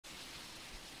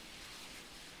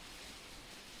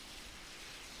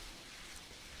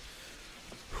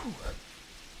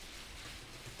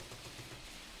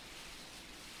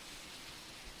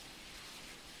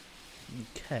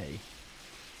Hey.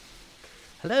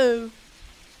 Hello?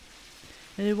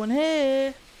 Anyone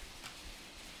here?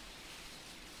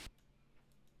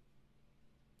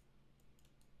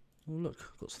 Oh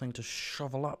look, got something to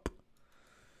shovel up.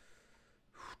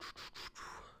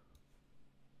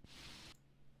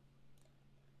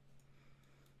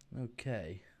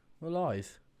 Okay, we're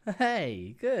live.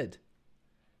 Hey, good.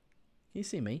 Can you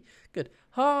see me? Good.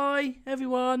 Hi,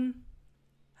 everyone.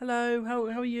 Hello, how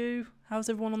are you? How's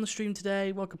everyone on the stream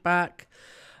today? Welcome back.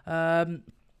 Oh,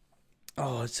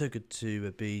 it's so good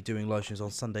to be doing live streams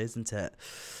on Sunday, isn't it?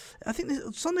 I think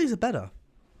Sundays are better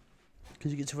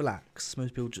because you get to relax.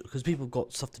 Most people, because people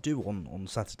got stuff to do on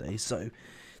Saturdays, so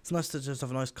it's nice to just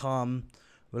have a nice, calm,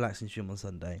 relaxing stream on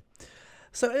Sunday.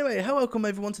 So anyway, welcome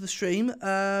everyone to the stream.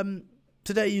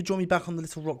 Today you join me back on the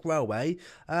Little Rock Railway,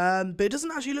 but it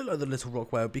doesn't actually look like the Little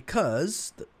Rock Railway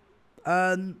because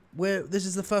this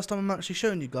is the first time I'm actually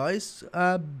showing you guys.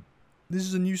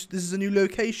 This is a new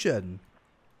location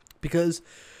because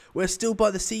we're still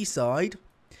by the seaside,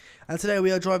 and today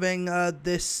we are driving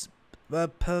this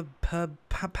Panya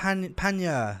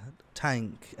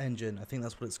tank engine. I think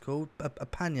that's what it's called, a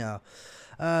Panya.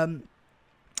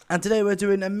 And today we're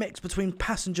doing a mix between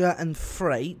passenger and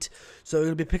freight. So we're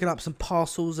going to be picking up some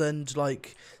parcels and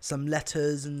like some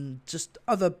letters and just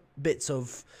other bits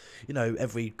of, you know,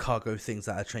 every cargo things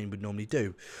that a train would normally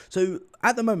do. So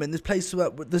at the moment,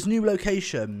 this new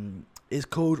location is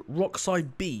called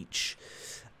Rockside Beach.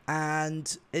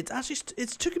 And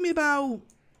it's taken me about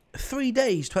 3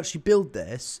 days to actually build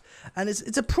this, and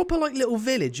it's a proper like little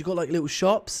village. You got like little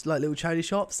shops, like little charity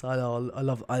shops. I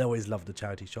always love the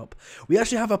charity shop. We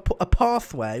actually have a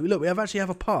pathway. Look, we actually have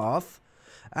a path,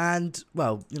 and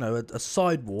well, you know, a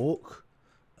sidewalk.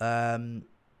 As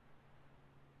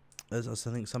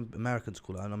I think some Americans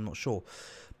call it, and I'm not sure.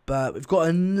 But we've got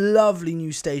a lovely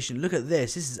new station. Look at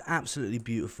this. This is absolutely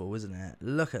beautiful, isn't it?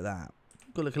 Look at that.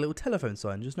 Got like a little telephone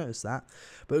sign, just noticed that.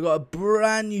 But we've got a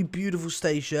brand new beautiful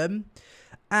station,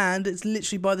 and it's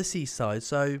literally by the seaside.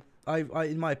 So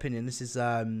in my opinion, this is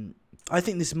I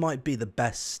think this might be the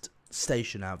best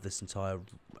station out of this entire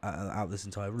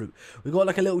route. We've got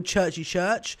like a little churchy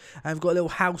church, and we've got a little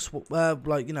house,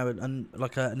 like, you know, and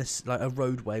like a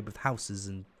roadway with houses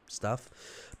and stuff.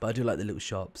 But I do like the little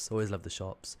shops. Always love the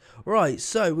shops. Right,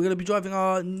 so we're going to be driving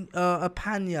our a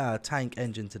Panya tank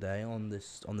engine today on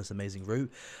this amazing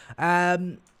route.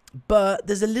 But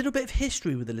there's a little bit of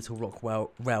history with the Little Rock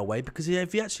Railway, because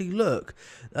if you actually look,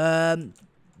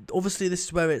 obviously this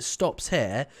is where it stops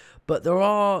here, but there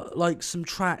are like some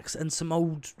tracks and some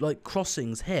old like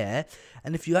crossings here,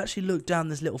 and if you actually look down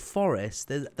this little forest,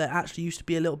 there actually used to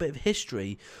be a little bit of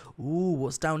history. Ooh,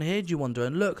 what's down here, do you wonder?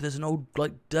 And look, there's an old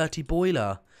like dirty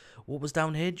boiler. What was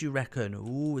down here, do you reckon?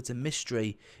 Ooh, it's a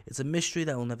mystery. It's a mystery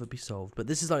that will never be solved. But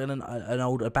this is like an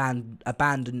old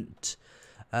abandoned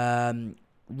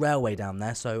railway down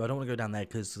there, so I don't want to go down there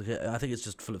because I think it's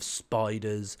just full of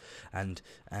spiders and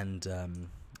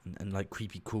like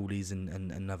creepy crawlies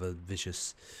and other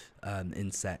vicious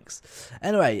insects.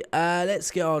 Anyway, let's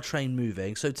get our train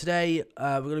moving. So today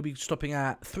we're going to be stopping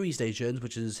at 3 stations,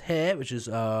 which is here, which is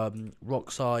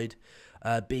Rockside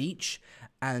Beach,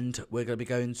 and we're going to be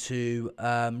going to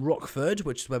Rockford,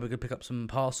 which is where we're going to pick up some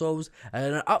parcels,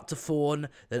 and then up to Fawn,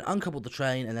 then uncouple the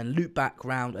train, and then loop back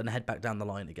round and head back down the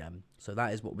line again. So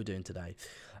that is what we're doing today.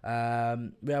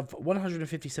 We have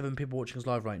 157 people watching us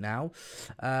live right now.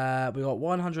 We got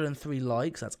 103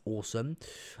 likes. That's awesome.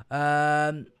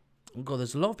 Oh God,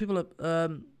 there's a lot of people at,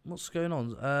 what's going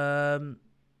on?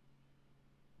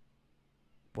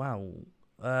 Wow.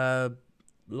 A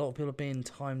lot of people are being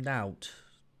timed out.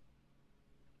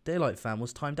 Daylight Fan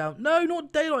was timed out. No,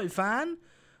 not Daylight Fan.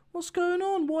 What's going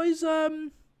on? Why is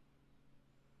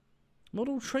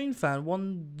Model Train Fan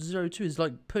 102 is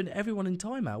like putting everyone in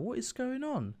timeout? What is going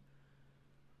on?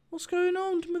 What's going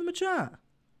on with my chat?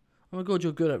 Oh my God,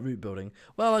 you're good at route building.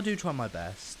 Well, I do try my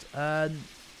best. God,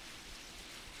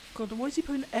 why is he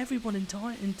putting everyone in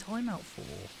timeout for?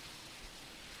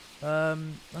 I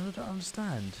don't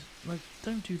understand. Like,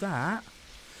 don't do that.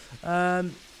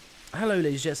 Hello,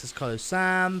 ladies. Yes, it's Carlos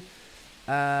Sam.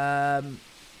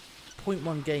 Point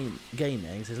One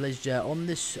Gaming says, ladies Jet, on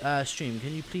this stream,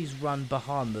 can you please run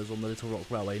Bahamas on the Little Rock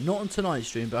Railway? Not on tonight's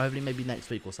stream, but hopefully maybe next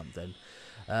week or something.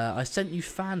 I sent you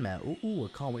fan mail. Ooh, I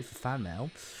can't wait for fan mail.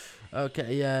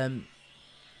 Okay,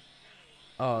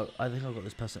 oh, I think I've got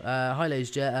this person. Hi,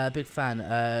 ladies Jet, big fan.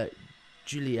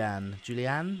 Julianne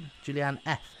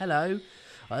F. Hello.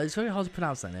 It's very hard to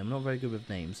pronounce that name. I'm not very good with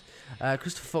names.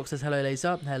 Christopher Fox says, hello, ladies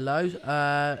up. Hello.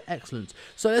 Excellent.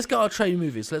 So let's get our train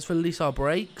moving. So let's release our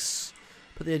brakes.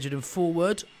 Put the engine in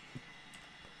forward.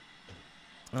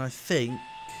 And I think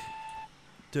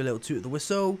Do a little toot of the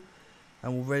whistle.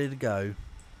 And we're ready to go.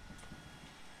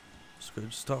 Just going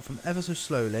to start from ever so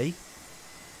slowly.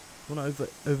 We don't want to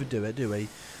overdo it, do we?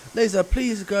 Laser,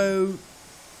 please go...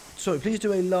 Sorry, please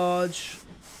do a large...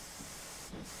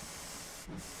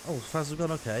 Oh, fast as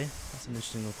gone, okay. That's an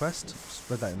interesting request. Just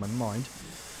read that in my mind.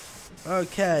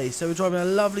 Okay, so we're driving a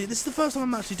lovely... This is the first time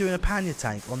I'm actually doing a pannier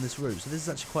tank on this route. So this is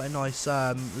actually quite a nice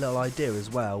little idea as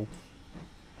well.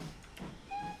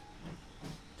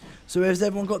 So has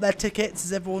everyone got their tickets?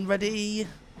 Is everyone ready?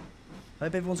 I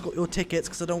hope everyone's got your tickets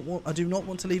because I do not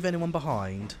want to leave anyone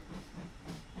behind.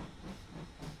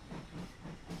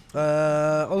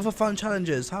 Oliver Fun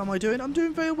Challenges, how am I doing? I'm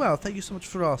doing very well, thank you so much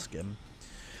for asking.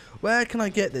 Where can I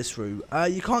get this route?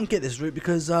 You can't get this route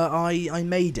because I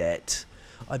made it.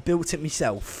 I built it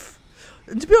myself.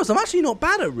 And to be honest, I'm actually not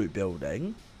bad at route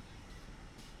building.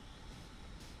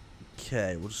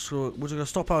 Okay, we're just going to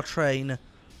stop our train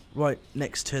right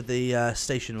next to the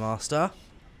station master.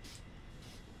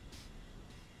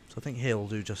 So I think he'll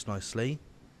do just nicely.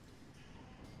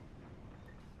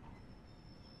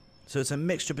 So it's a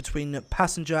mixture between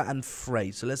passenger and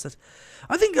freight. So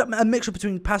I think a mixture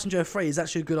between passenger and freight is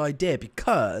actually a good idea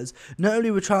because not only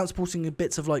we're transporting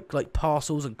bits of like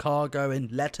parcels and cargo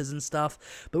and letters and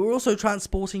stuff, but we're also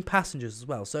transporting passengers as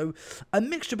well. So a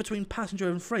mixture between passenger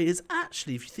and freight is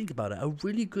actually, if you think about it, a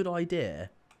really good idea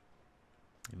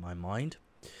in my mind.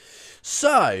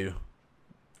 So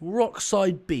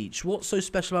Rockside Beach. What's so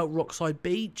special about Rockside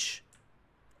Beach?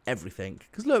 Everything.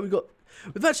 Because look,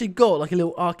 we've actually got like a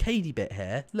little arcadey bit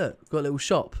here. Look, we've got a little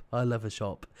shop. I love a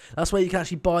shop. That's where you can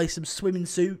actually buy some swimming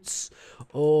suits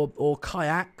or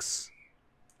kayaks.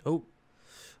 Oh,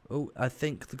 I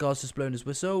think the guy's just blown his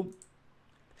whistle.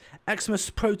 Xmas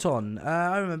Proton,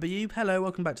 I remember you. Hello,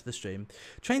 welcome back to the stream.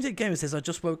 Trainsit Gamer says, I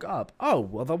just woke up. Oh,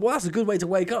 well, that's a good way to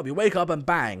wake up. You wake up and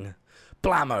bang.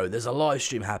 Blammo, there's a live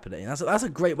stream happening. That's a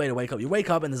great way to wake up. You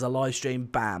wake up and there's a live stream,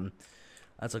 bam.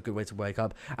 That's a good way to wake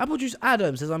up. Apple Juice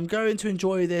Adam says, I'm going to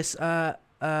enjoy this, oh,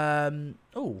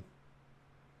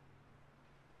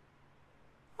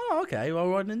 okay, well,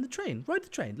 riding in the train. Ride the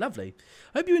train, lovely.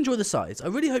 Hope you enjoy the sights. I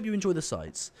really hope you enjoy the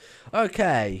sights.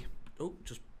 Okay. Oh,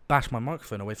 just bash my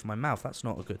microphone away from my mouth. That's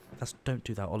not a good... Don't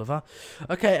do that, Oliver.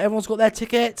 Okay, everyone's got their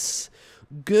tickets.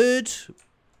 Good.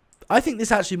 I think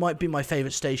this actually might be my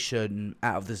favourite station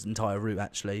out of this entire route,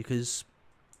 actually, because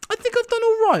I think I've done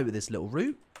all right with this little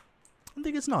route. I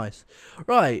think it's nice.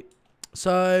 Right,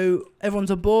 so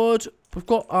everyone's on board. We've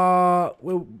got our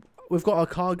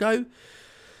cargo.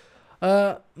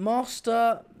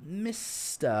 Master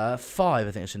Mr. 5,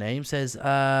 I think it's your name, says,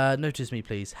 notice me,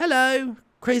 please. Hello.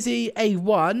 Crazy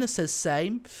A1 says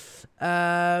same.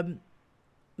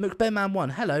 McBearman 1,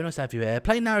 hello, nice to have you here.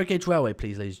 Play narrow gauge railway,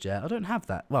 please, ladies and gents. I don't have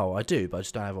that. Well, I do, but I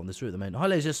just don't have it on this route at the moment. Hi,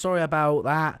 ladies, sorry about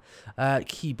that.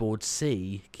 Keyboard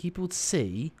C. Keyboard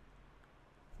C?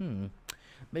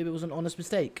 Maybe it was an honest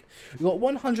mistake. We've got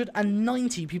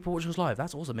 190 people watching us live.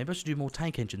 That's awesome. Maybe I should do more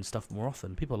tank engine stuff more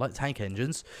often. People like tank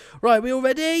engines. Right, we all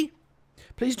ready?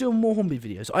 Please do more Hornby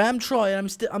videos. I am trying.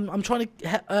 I'm trying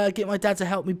to get my dad to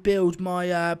help me build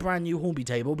my brand new Hornby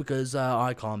table because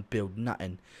I can't build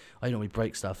nothing. I normally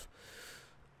break stuff.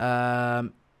 All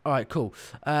right, cool.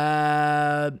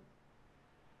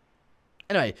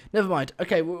 Anyway, never mind.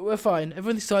 Okay, we're fine.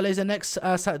 Everything's sorry, laser. Next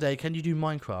Saturday, can you do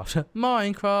Minecraft?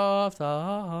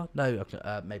 Minecraft. No,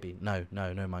 maybe. No,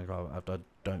 Minecraft. I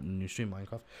don't stream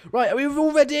Minecraft. Right, are we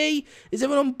all ready? Is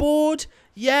everyone on board?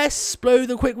 Yes. Blow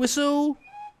the quick whistle.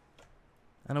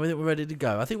 And I think we're ready to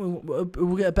go. I think we'll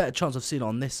get a better chance of seeing it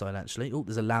on this side, actually. Oh,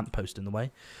 there's a lamp post in the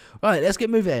way. Right, let's get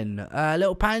moving.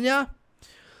 Little Panya.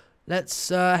 Let's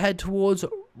head towards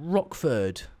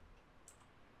Rockford.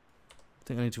 I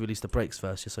think I need to release the brakes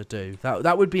first. Yes, I do.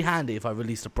 That would be handy if I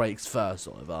released the brakes first,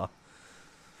 Oliver.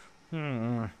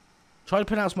 Try to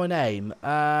pronounce my name.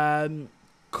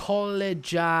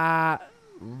 Collegia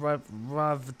Rivata.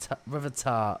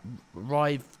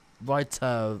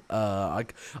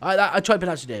 I tried to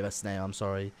pronounce your name. That's the name. I'm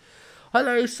sorry.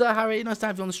 Hello, Sir Harry. Nice to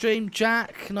have you on the stream.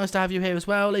 Jack, nice to have you here as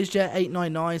well.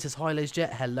 LaserJet899 says hi,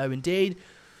 LaserJet. Hello, indeed.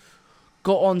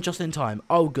 Got on just in time.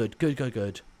 Oh, good.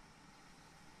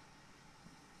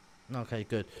 Okay,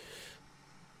 good.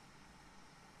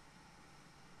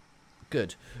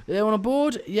 Good. Are they on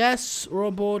board? Yes, we're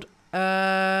on board.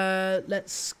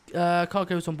 Let's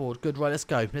cargo's on board. Good, right, let's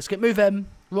go. Let's get moving.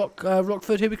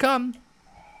 Rockford, here we come.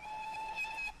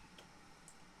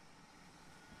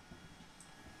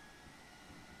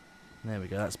 There we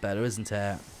go, that's better, isn't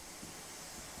it?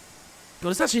 God,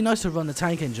 it's actually nice to run the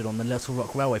tank engine on the Little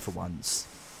Rock Railway for once.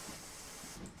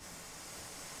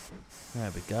 There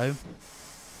we go.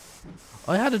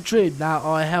 I had a dream that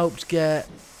I helped get...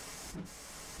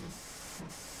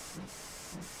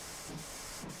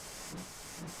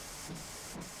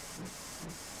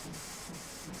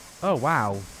 Oh,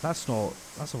 wow. That's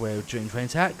a weird dream train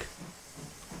tech.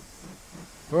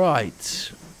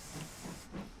 Right.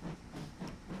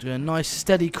 Doing a nice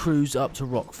steady cruise up to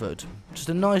Rockford. Just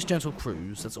a nice gentle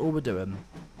cruise. That's all we're doing.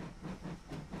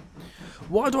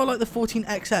 Why do I like the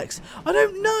 14XX? I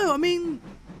don't know. I mean,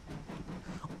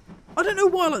 I don't know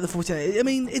why I like the 14XX. I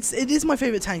mean, it is my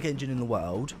favourite tank engine in the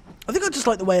world. I think I just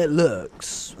like the way it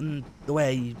looks and the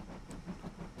way...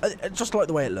 I just like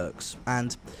the way it looks.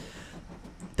 And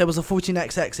there was a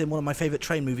 14XX in one of my favourite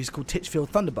train movies called Titchfield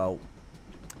Thunderbolt.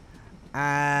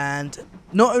 And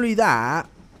not only that,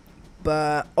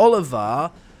 but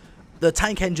Oliver, the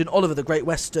tank engine, Oliver, the Great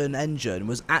Western engine,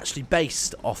 was actually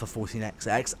based off a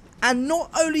 14XX. And not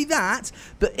only that,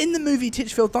 but in the movie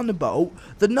Titchfield Thunderbolt,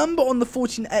 the number on the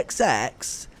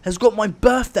 14XX has got my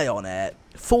birthday on it,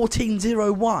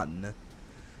 1401.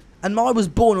 And I was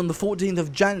born on the 14th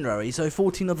of January, so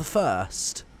 14 of the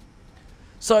 1st.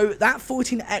 So that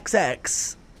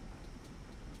 14XX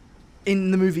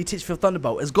in the movie Titchfield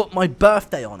Thunderbolt has got my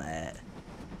birthday on it.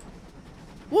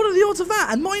 What are the odds of that?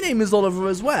 And my name is Oliver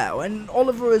as well, and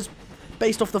Oliver is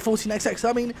based off the 14XX.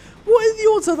 I mean, what are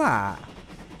the odds of that?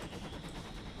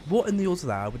 What in the odds of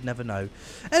that? I would never know.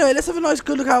 Anyway, let's have a nice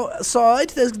good look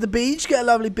outside. There's the beach. Get a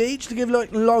lovely beach to give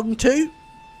like long to.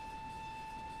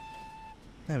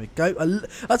 There we go.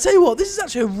 I'll tell you what, this is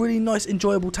actually a really nice,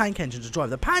 enjoyable tank engine to drive.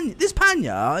 This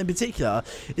Panya, in particular,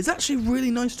 is actually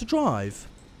really nice to drive.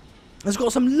 It's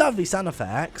got some lovely sound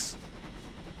effects.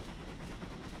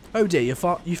 Oh dear, you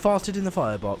farted in the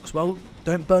firebox. Well,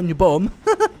 don't burn your bomb.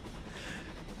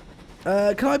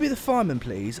 Can I be the fireman,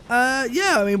 please?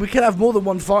 Yeah, I mean, we can have more than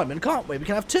one fireman, can't we? We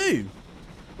can have 2.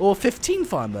 Or 15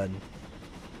 firemen.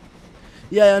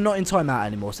 Yeah, I'm not in timeout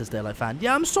anymore, says Daylight Fan.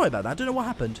 Yeah, I'm sorry about that. I don't know what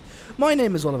happened. My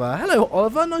name is Oliver. Hello,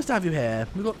 Oliver. Nice to have you here.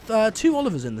 We've got 2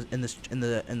 Olivers in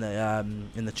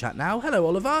the chat now. Hello,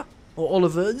 Oliver. Or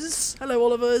Olivers. Hello,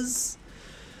 Olivers.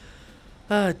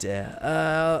 Oh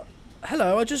dear.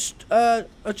 Hello,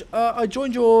 I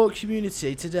joined your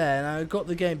community today, and I got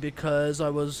the game because I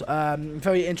was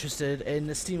very interested in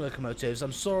the steam locomotives.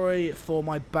 I'm sorry for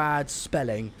my bad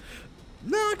spelling.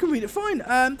 No, I can read it fine.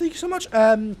 Thank you so much.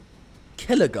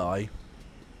 Killer Guy.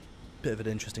 Bit of an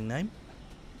interesting name.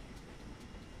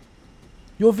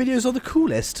 Your videos are the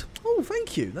coolest. Oh,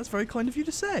 thank you. That's very kind of you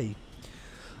to say.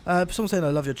 Someone saying I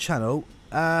love your channel.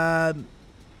 Oh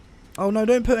no,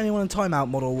 don't put anyone in timeout,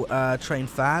 model train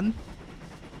fan.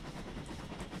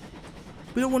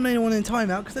 We don't want anyone in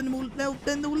timeout because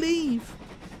then they'll leave.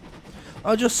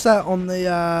 I just sat on the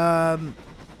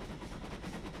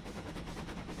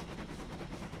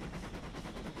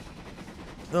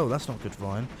oh, that's not good,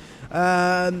 Ryan.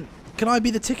 Can I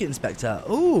be the ticket inspector?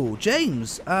 Oh,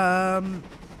 James. Yeah,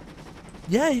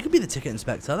 you could be the ticket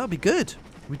inspector. That'd be good.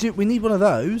 We need one of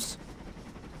those.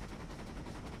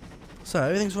 So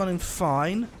everything's running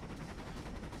fine.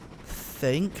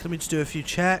 Let me just do a few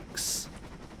checks.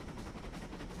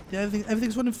 Yeah,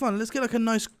 everything's running fine. Let's get like a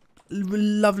nice,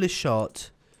 lovely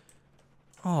shot.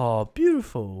 Oh,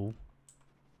 beautiful.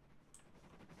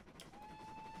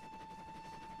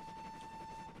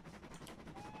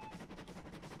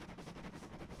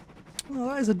 Oh,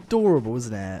 that is adorable,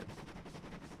 isn't it?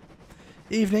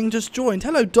 Evening, just joined.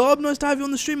 Hello, Dob. Nice to have you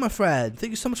on the stream, my friend.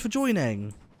 Thank you so much for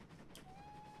joining.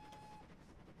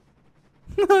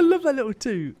 I love that little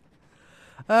toot.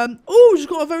 Oh, just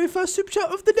got our very first super chat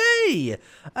of the day.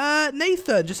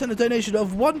 Nathan just sent a donation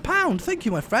of £1. Thank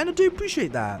you, my friend. I do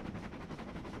appreciate that.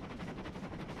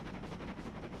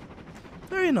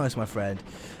 Very nice, my friend.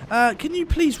 Can you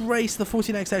please race the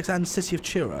 14XX and City of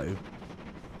Chiro?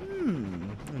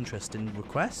 Interesting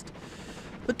request.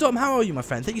 But Dom, how are you, my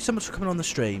friend? Thank you so much for coming on the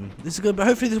stream. This is good, but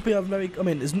hopefully this will be a very. I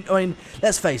mean,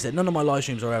 let's face it. None of my live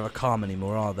streams are ever calm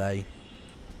anymore, are they?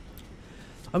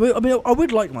 I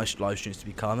would like my live streams to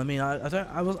be calm. I mean,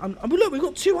 look, we've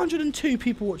got 202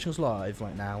 people watching us live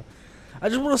right now. I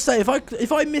just want to say,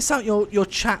 if I miss out your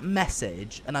chat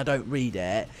message and I don't read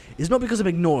it, it's not because I'm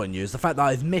ignoring you. It's the fact that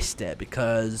I've missed it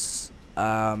because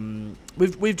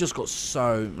we've just got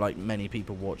so many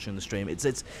people watching the stream.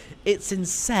 It's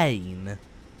insane.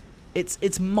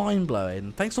 It's mind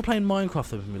blowing. Thanks for playing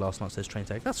Minecraft with me last night, says Train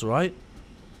Tech. That's all right.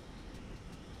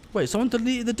 Wait, someone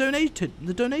deleted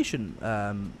the donation.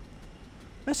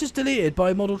 Message deleted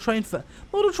by Model Train Fan.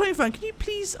 Model Train Fan, can you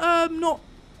please not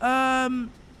I'm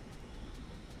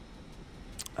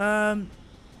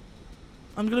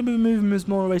gonna be moving him as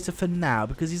moderator for now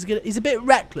because he's a bit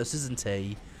reckless, isn't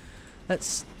he?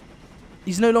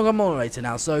 he's no longer a moderator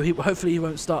now, so hopefully he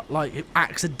won't start like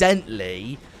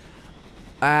accidentally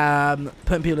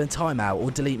putting people in timeout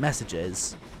or delete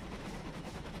messages.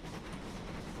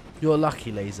 You're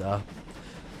lucky, Laser.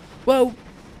 Well,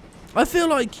 I feel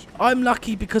like I'm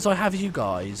lucky because I have you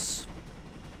guys.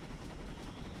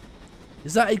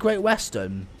 Is that a Great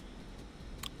Western?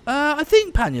 I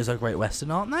think Panya's a Great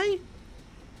Western, aren't they? I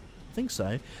think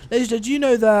so. Ladies and gentlemen, do you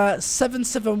know that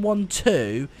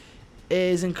 7712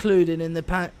 is included in the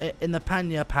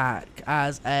Panya pack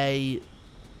as a...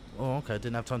 Oh, okay, I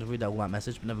didn't have time to read all that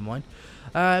message, but never mind.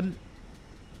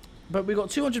 But we've got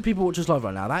 200 people watching us live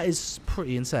right now. That is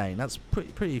pretty insane. That's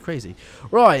pretty crazy.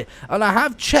 Right, and I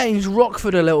have changed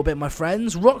Rockford a little bit, my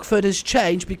friends. Rockford has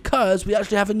changed because we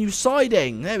actually have a new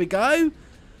siding. There we go.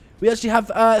 We actually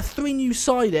have 3 new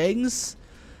sidings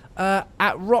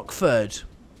at Rockford.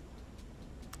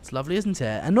 It's lovely, isn't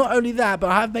it? And not only that, but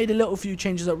I have made a little few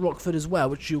changes at Rockford as well,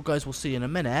 which you guys will see in a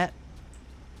minute.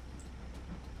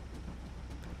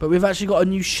 But we've actually got a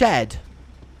new shed.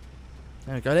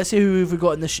 There we go. Let's see who we've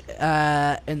got in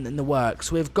the in the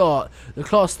works. We've got the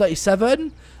Class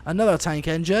 37, another tank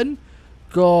engine.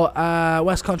 Got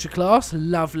West Country Class,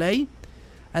 lovely.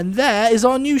 And there is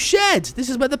our new shed. This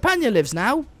is where the Panya lives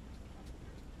now.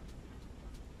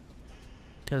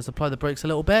 Okay, let's apply the brakes a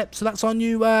little bit. So that's our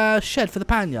new shed for the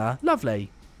Panya. Lovely.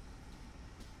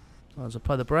 Let's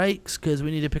apply the brakes because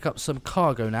we need to pick up some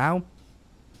cargo now.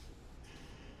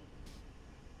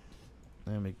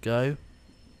 There we go.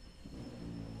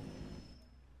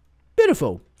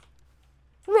 Beautiful.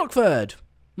 Rockford.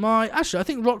 Actually, I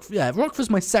think Rockford's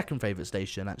my second favourite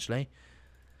station, actually.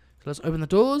 So let's open the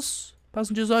doors.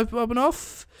 Passengers open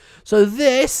off. So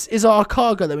this is our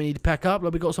cargo that we need to pack up.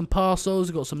 Like, we've got some parcels,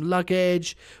 we've got some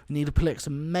luggage. We need to collect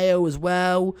some mail as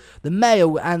well. The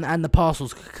mail and the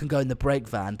parcels can go in the brake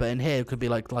van, but in here it could be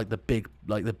like the big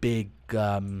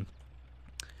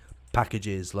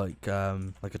packages, like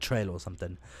a trailer or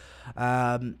something.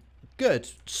 Good.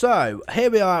 So here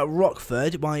we are at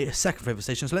Rockford, my second favourite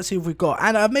station. So let's see if we've got,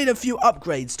 and I've made a few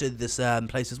upgrades to this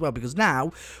place as well, because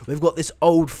now we've got this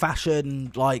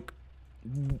old-fashioned, like,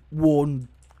 worn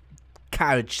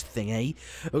carriage thingy.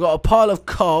 We've got a pile of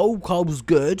coal. Coal's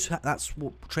good. That's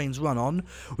what trains run on.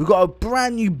 We've got a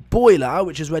brand new boiler,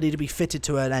 which is ready to be fitted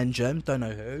to an engine. Don't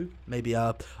know who. Maybe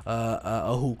a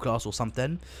Hall class or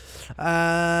something.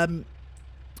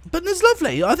 But it's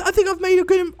lovely. I think I've made a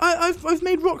good. I've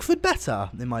made Rockford better,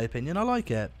 in my opinion. I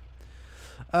like it.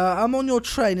 I'm on your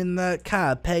train in the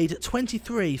cab. Paid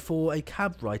 23 for a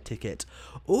cab ride ticket.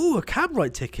 Oh, a cab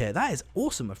ride ticket. That is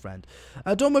awesome, my friend.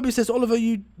 Don Moby says, Oliver,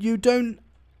 you don't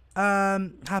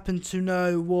happen to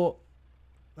know what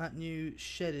that new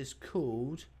shed is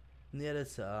called in the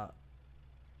editor?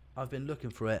 I've been looking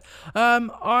for it.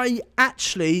 I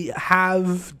actually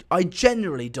have. I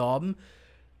generally, Dom,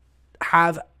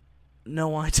 have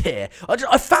no idea.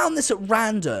 I found this at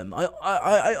random.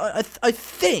 I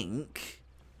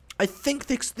think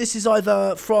this is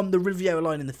either from the Riviera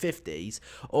line in the 50s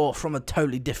or from a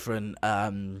totally different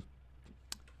like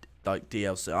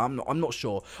DLC. I'm not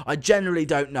sure. I generally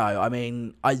don't know. I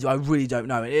mean, I really don't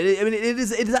know. It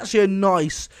is actually a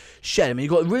nice shed. I mean,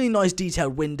 you've got really nice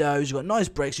detailed windows. You've got nice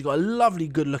bricks. You've got a lovely,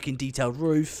 good looking detailed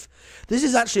roof. This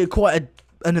is actually quite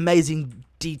an amazing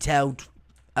detailed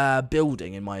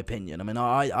building, in my opinion. I mean,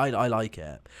 I like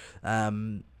it. I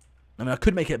mean, I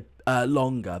could make it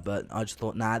longer, but I just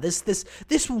thought, nah, this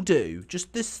will do.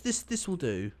 Just this will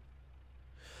do.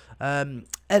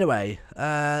 Anyway,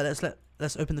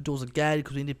 let's open the doors again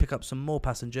because we need to pick up some more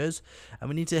passengers, and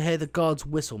we need to hear the guard's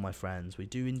whistle, my friends. We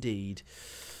do indeed.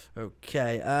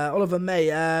 Okay, Oliver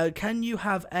May, can you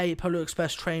have a Polar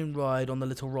Express train ride on the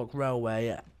Little Rock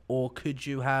Railway, or could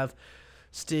you have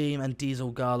steam and diesel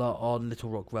gala on Little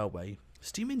Rock Railway?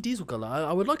 Steam and diesel gala?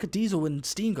 I would like a diesel and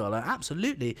steam gala,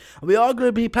 absolutely. And we are going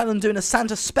to be planning on doing a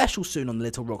Santa special soon on the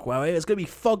Little Rock Railway. It's going to be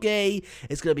foggy,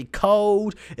 it's going to be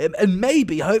cold, and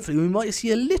maybe, hopefully, we might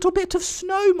see a little bit of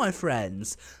snow, my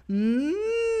friends. Maybe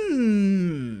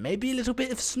a little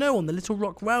bit of snow on the Little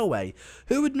Rock Railway.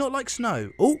 Who would not like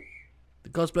snow? Oh, the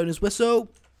guy's blown his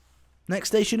whistle. Next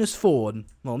station is Fawn.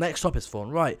 Well, next stop is Fawn.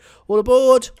 Right, all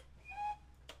aboard.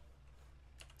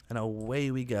 And away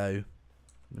we go.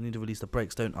 We need to release the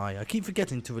brakes, don't I? I keep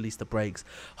forgetting to release the brakes.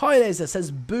 Hi, Laser,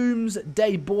 says Booms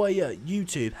Day Boy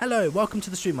YouTube. Hello, welcome to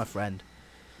the stream, my friend.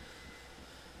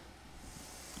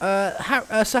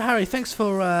 Sir Harry, thanks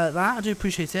for that. I do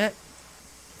appreciate it.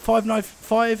 Five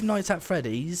Nights at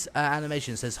Freddy's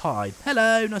animation says hi.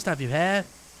 Hello, nice to have you here.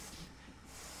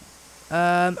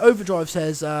 Overdrive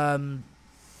says, I think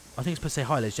it's supposed to say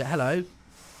hi, Laser. Hello.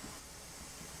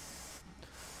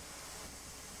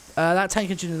 That tank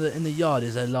engine in the yard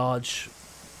is a large...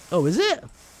 Oh, is it?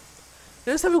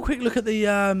 Let's have a quick look at the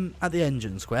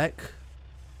engines, quick.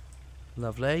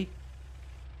 Lovely.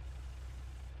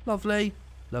 Lovely.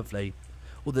 Lovely.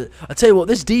 Well, I tell you what,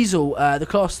 this diesel, the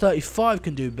Class 35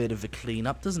 can do a bit of a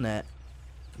clean-up, doesn't it?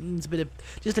 It's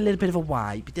just a little bit of a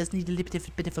wipe. It does need a little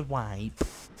bit of a wipe.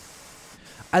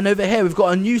 And over here, we've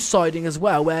got a new siding as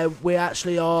well, where we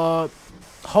actually are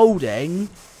holding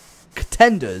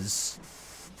tenders.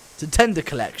 It's a tender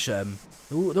collection.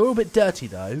 They're all a bit dirty,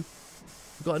 though.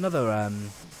 We've got another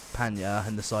pannier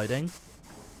in the siding.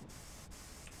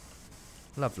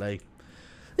 Lovely.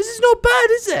 This is not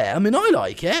bad, is it? I mean, I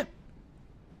like it.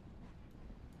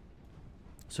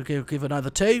 So give another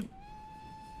 2.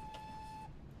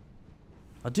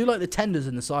 I do like the tenders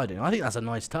in the siding. I think that's a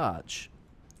nice touch.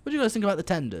 What do you guys think about the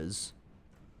tenders?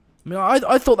 I mean,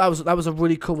 I thought that was a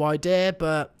really cool idea,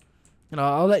 but you know,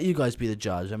 I'll let you guys be the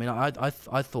judge. I mean, I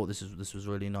thought this was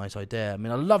a really nice idea. I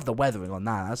mean, I love the weathering on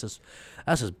that. That's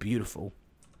just beautiful.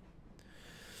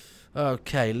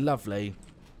 Okay, lovely.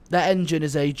 That engine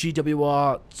is a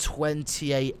GWR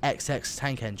 28XX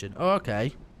tank engine. Oh,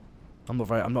 okay. I'm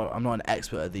not an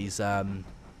expert at these. Well,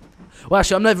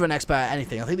 actually, I'm never an expert at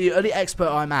anything. I think the only expert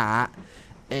I'm at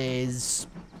is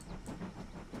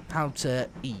how to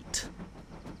eat.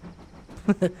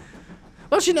 Well,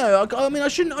 actually, no. I mean, I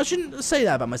shouldn't say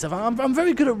that about myself. I'm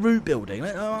very good at route building.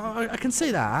 I can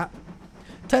say that.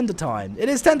 Tender time. It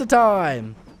is tender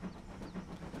time.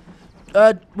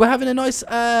 We're having a nice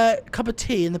cup of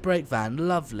tea in the brake van.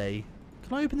 Lovely.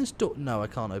 Can I open this door? No, I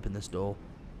can't open this door.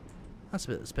 That's a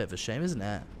bit of a shame, isn't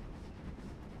it?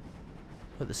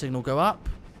 Let the signal go up.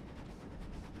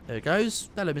 There it goes.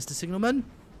 Hello, Mr. Signalman.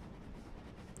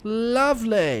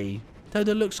 Lovely.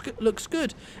 Tender looks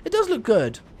good. It does look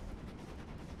good.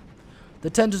 The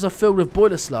tenders are filled with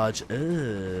boiler sludge.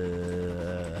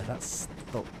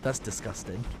 That's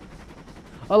disgusting.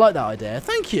 I like that idea.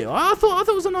 Thank you. I thought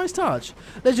it was a nice touch.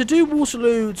 Ledger, do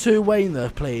Waterloo to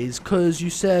Weymouth, please, because you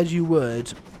said you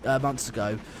would months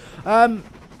ago.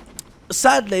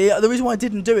 Sadly, the reason why I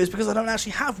didn't do it is because I don't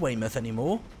actually have Weymouth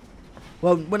anymore.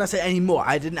 Well, when I say anymore,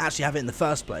 I didn't actually have it in the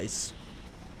first place.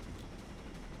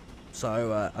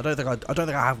 So I don't think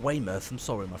I have Weymouth. I'm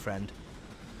sorry, my friend.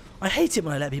 I hate it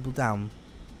when I let people down.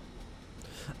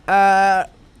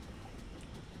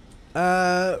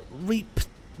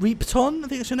 Reapton, I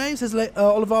think that's your name, says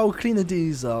Oliver, I'll clean the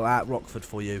diesel at Rockford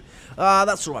for you.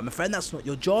 That's alright, my friend, that's not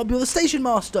your job. You're the station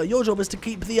master. Your job is to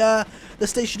keep the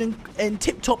station in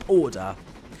tip-top order.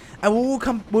 And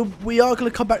we are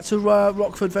going to come back to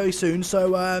Rockford very soon,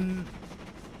 so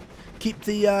keep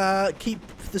the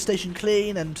station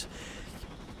clean and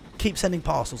keep sending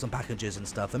parcels and packages and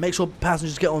stuff. And make sure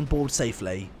passengers get on board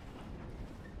safely.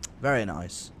 Very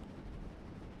nice.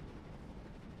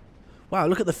 Wow,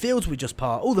 look at the fields we just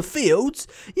passed. Oh, the fields?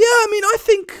 Yeah, I mean, I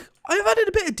think I've added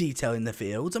a bit of detail in the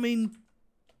fields. I mean,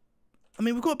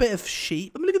 we've got a bit of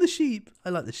sheep. I mean, look at the sheep. I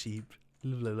like the sheep.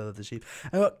 Love the sheep.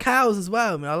 And we've got cows as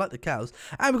well. I mean, I like the cows.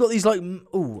 And we've got these, like,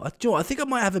 oh, do you know what? I think I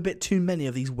might have a bit too many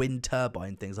of these wind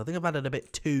turbine things. I think I've added a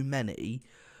bit too many.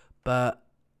 But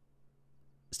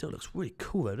it still looks really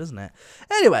cool, though, doesn't it?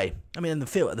 Anyway, I mean, the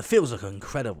fields look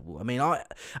incredible. I mean,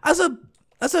 as a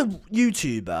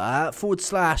YouTuber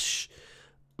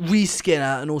 /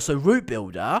 reskinner and also route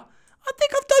builder, I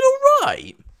think I've done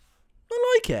alright.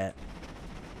 I like it.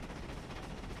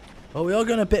 Well, we are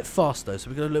going a bit fast though,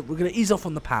 so we're gonna ease off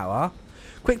on the power.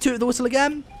 Quick toot of the whistle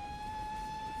again.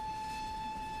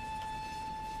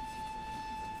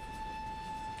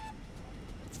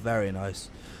 Very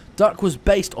nice. Duck was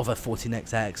based off a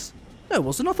 14XX. No, it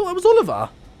wasn't. I thought that was Oliver. I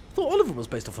thought Oliver was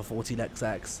based off a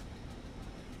 14XX.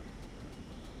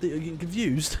 You're getting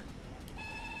confused.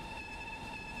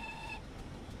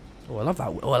 Oh, I love that.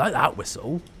 Oh, I like that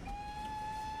whistle.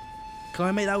 Can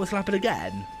I make that whistle happen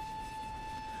again?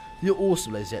 You're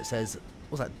awesome, Liz. It says,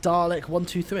 what's that? Dalek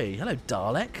 123. Hello,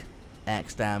 Dalek.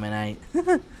 Exterminate.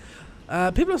 People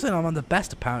are saying I'm the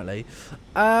best, apparently.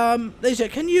 Liz,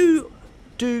 can you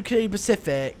do Canadian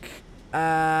Pacific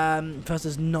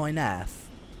versus 9F?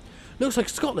 Looks like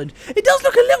Scotland. It does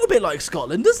look a little bit like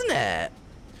Scotland, doesn't it?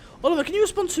 Oliver, can you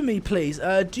respond to me, please?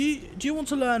 Do you want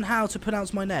to learn how to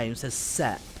pronounce my name? It says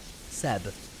Seb.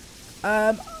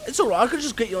 It's alright. I could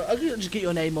just get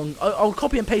your name on. I'll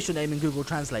copy and paste your name in Google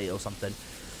Translate or something.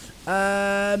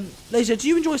 Laser, do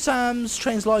you enjoy Sam's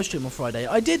Trains live stream on Friday?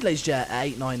 I did, Laser at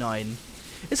 899.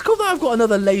 It's cool that I've got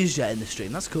another Laser in the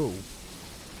stream. That's cool.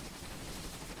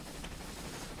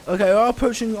 Okay, we're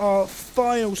approaching our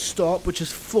final stop, which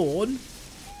is Fawn.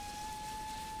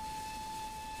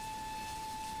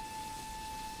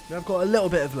 I've got a little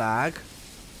bit of lag.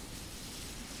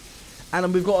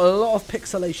 And we've got a lot of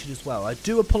pixelation as well. I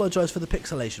do apologise for the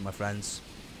pixelation, my friends.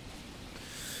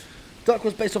 Duck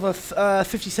was based off of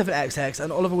 57XX,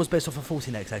 and Oliver was based off of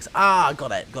 14XX. Ah,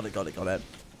 got it. I'll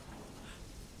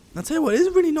tell you what, it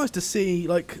is really nice to see,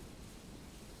 like,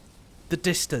 the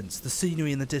distance, the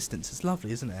scenery in the distance. It's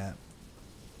lovely, isn't it?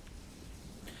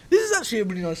 This is actually a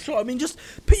really nice shot. I mean, just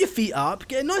put your feet up,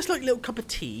 get a nice, like, little cup of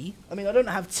tea. I mean, I don't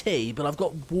have tea, but I've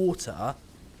got water.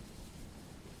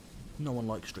 No one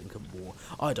likes drinking water.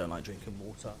 I don't like drinking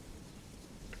water.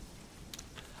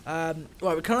 Right,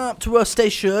 we're coming up to a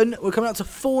station. We're coming up to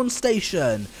Fawn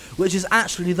Station, which is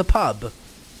actually the pub.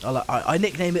 I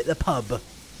nickname it the pub.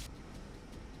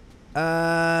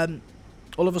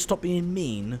 Oliver, stop being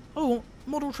mean. Oh,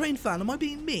 model train fan, am I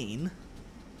being mean?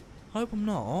 I hope I'm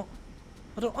not.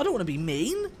 I don't want to be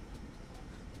mean.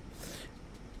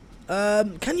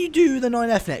 Can you do the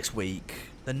 9F next week?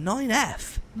 The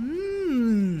 9F?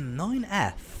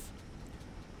 9F.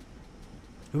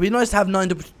 It would be nice to have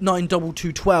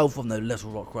 92212 on the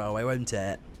Little Rock Railway, won't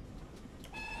it?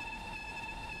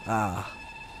 Ah.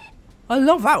 I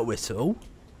love that whistle.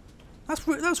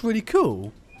 That's really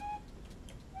cool.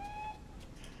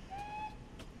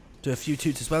 Do a few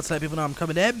toots as well to let people know I'm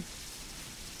coming in.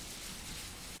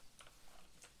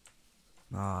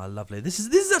 Ah, lovely. This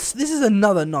is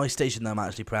another nice station that I'm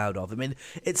actually proud of. I mean,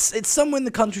 it's somewhere in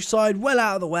the countryside, well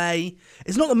out of the way.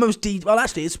 It's not the most well,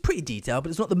 actually, it's pretty detailed, but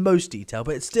it's not the most detailed.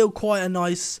 But it's still quite a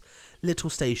nice little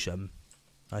station,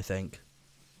 I think.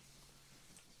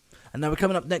 And now we're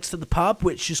coming up next to the pub,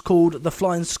 which is called the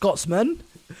Flying Scotsman.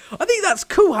 I think that's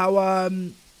cool how I've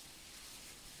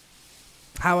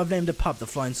named a pub the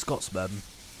Flying Scotsman.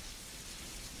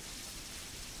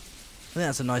 I think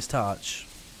that's a nice touch.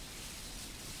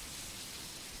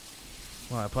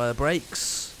 Right, apply the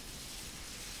brakes.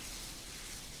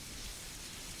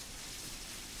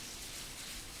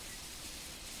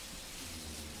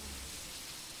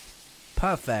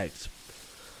 Perfect.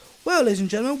 Well, ladies and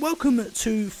gentlemen, welcome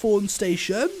to Fawn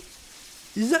Station.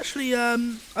 This is actually, I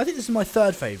think this is my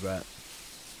third favourite,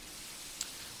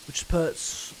 which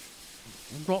puts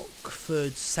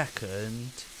Rockford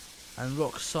second and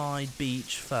Rockside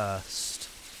Beach first.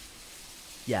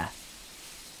 Yeah.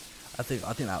 I think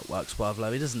that works well,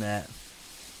 Chloe, doesn't it?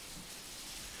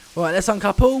 Right, let's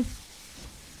uncouple.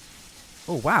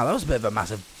 Oh wow, that was a bit of a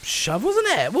massive shove, wasn't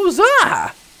it? What was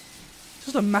that?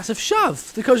 Just a massive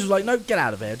shove. The coach was like, "No, get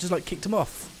out of here." Just like kicked him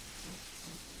off.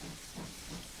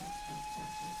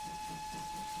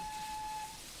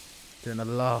 Do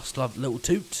another last little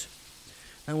toot,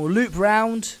 and we'll loop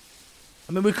round.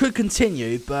 I mean, we could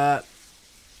continue, but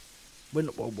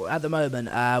at the moment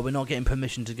we're not getting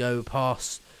permission to go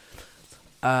past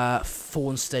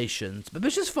Fawn stations, but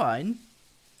which is fine.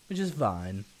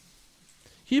 Can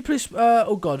you please?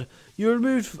 Oh God, you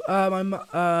removed my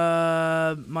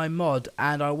mod,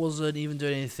 and I wasn't even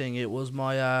doing anything. It was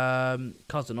my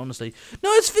cousin. Honestly,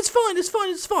 no, it's fine.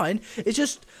 It's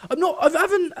just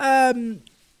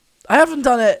I haven't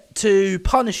done it to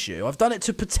punish you. I've done it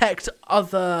to protect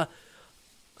other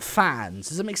fans.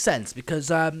 Does that make sense? Because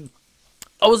I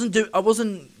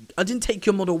didn't take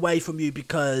your mod away from you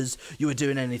because you were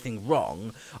doing anything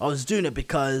wrong. I was doing it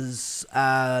because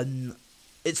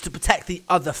it's to protect the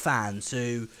other fans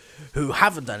who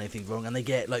haven't done anything wrong and they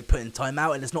get like put in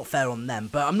timeout, and it's not fair on them.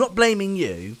 But I'm not blaming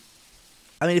you.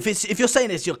 I mean, if you're saying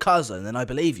it's your cousin, then I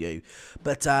believe you.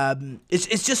 But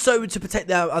it's just so to protect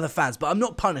the other fans. But I'm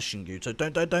not punishing you, so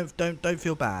don't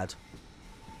feel bad.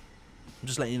 I'm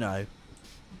just letting you know.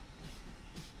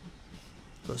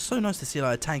 But it's so nice to see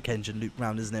like a tank engine loop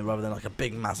round, isn't it, rather than like a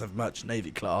big, massive merchant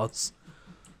navy class.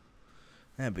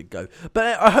 There we go.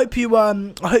 But I hope you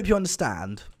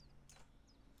understand.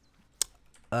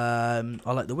 I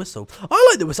like the whistle.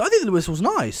 I think the whistle's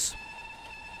nice.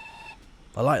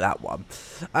 I like that one.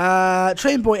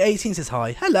 Trainboy18 says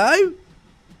hi. Hello.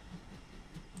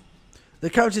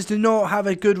 The characters do not have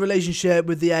a good relationship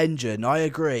with the engine. I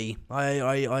agree.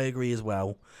 I agree as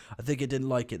well. I think it didn't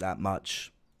like it that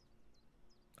much.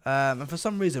 And for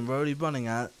some reason, we're only running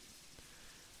at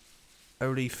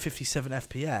only 57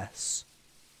 FPS.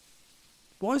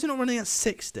 Why is it not running at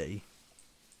 60?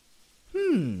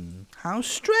 How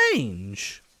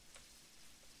strange.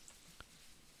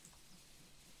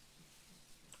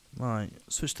 Right,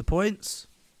 switch to points.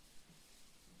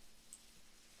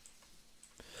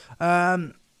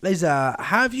 Laser,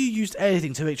 have you used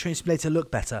anything to make Train Simulator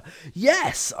look better?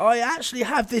 Yes, I actually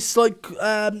have this like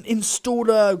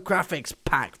installer graphics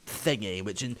pack thingy,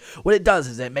 which what it does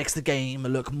is it makes the game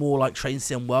look more like Train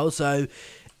Sim World. So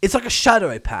it's like a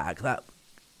shadow pack.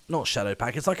 Not shadow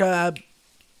pack. It's like a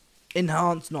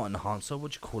not enhancer.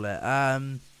 What do you call it?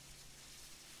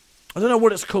 I don't know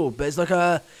what it's called, but it's like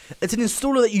it's an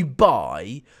installer that you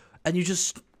buy, and you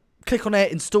just click on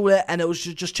it, install it, and it will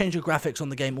just change your graphics on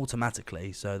the game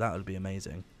automatically. So that would be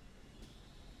amazing.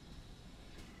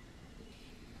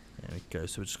 There we go.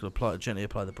 So we're just going to gently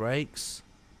apply the brakes.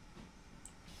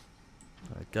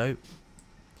 There we go.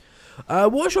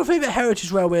 What's your favourite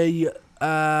heritage railway?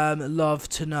 Love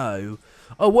to know.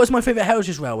 Oh, what's my favourite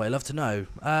heritage railway? Love to know.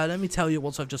 Let me tell you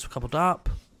once I've just coupled up.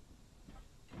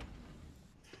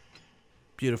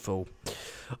 Beautiful.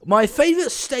 My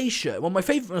favourite station, well, my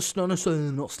favourite, no,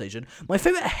 not station. My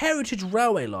favourite heritage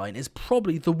railway line is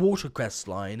probably the Watercress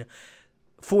line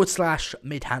 /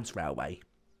 Midhants Railway.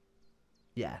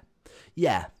 Yeah.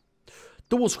 Yeah.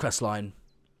 The Watercress line.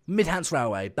 Midhants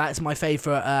Railway. That is my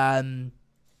favourite,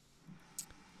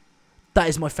 that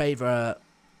is my favourite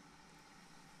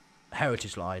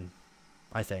heritage line,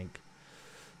 I think.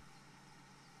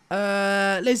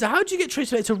 Lisa, how do you get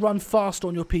Tracer to run fast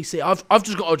on your PC? I've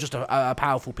just got a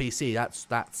powerful PC. That's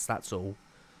all.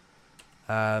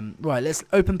 Right, let's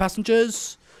open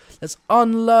passengers. Let's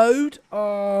unload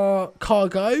our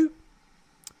cargo.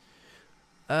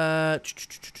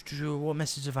 What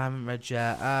message have I haven't read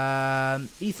yet?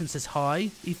 Ethan says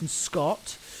hi. Ethan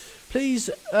Scott. Please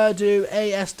do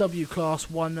ASW class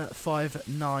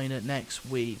 159 next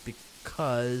week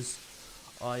because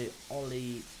not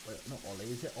Ollie,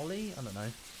 is it Ollie? I don't know.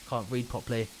 Can't read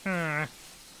properly. And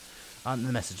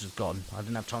the message is gone. I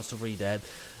didn't have a chance to read it.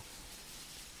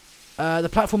 The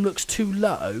platform looks too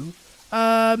low.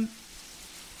 Yeah,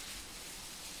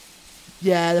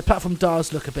 the platform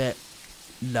does look a bit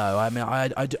low. I mean, I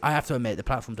have to admit, the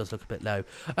platform does look a bit low.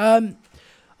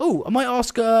 Oh, I might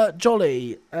ask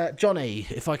Johnny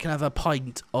if I can have a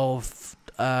pint of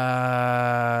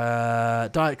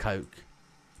Diet Coke.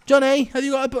 Johnny, have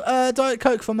you got a Diet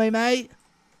Coke for me, mate?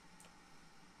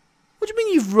 What do you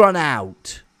mean you've run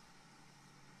out?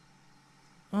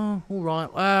 Oh, all right.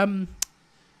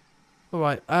 All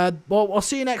right. Well, I'll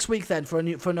see you next week then for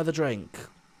another drink.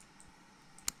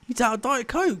 He's out of Diet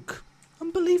Coke.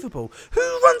 Unbelievable. Who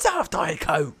runs out of Diet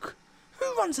Coke?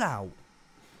 Who runs out?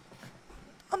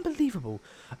 Unbelievable.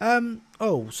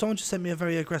 Oh, someone just sent me a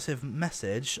very aggressive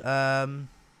message.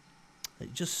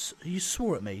 You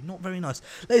swore at me. Not very nice.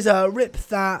 There's a rip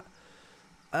that.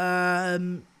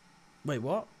 Wait,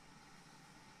 what?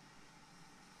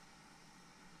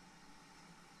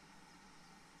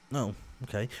 Oh,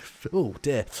 okay. Oh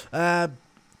dear.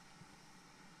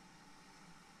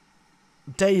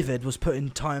 David was put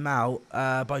in timeout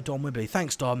by Dom Wibley.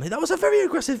 Thanks, Dom. That was a very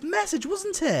aggressive message,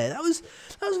 wasn't it? That was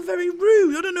very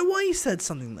rude. I don't know why he said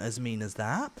something as mean as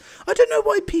that. I don't know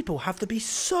why people have to be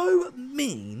so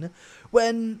mean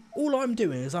when all I'm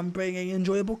doing is I'm bringing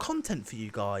enjoyable content for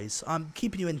you guys. I'm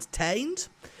keeping you entertained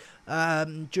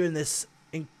during this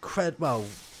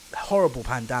horrible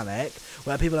pandemic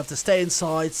where people have to stay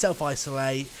inside,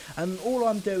 self-isolate, and all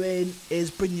I'm doing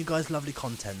is bringing you guys lovely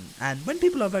content. And when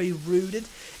people are very rude,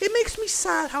 it makes me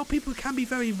sad how people can be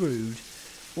very rude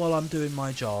while I'm doing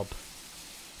my job,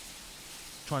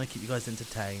 trying to keep you guys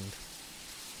entertained.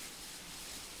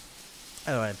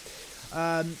 Anyway,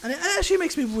 and it actually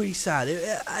makes me really sad.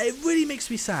 It really makes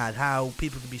me sad how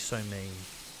people can be so mean.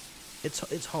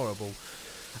 It's horrible.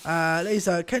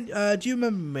 Lisa, do you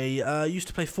remember me? Used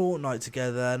to play Fortnite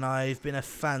together, and I've been a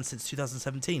fan since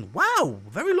 2017. Wow,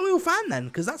 very loyal fan then,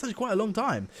 because that's actually quite a long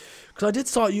time. Because I did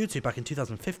start YouTube back in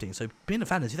 2015, so being a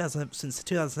fan since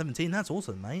 2017, that's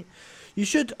awesome, mate. You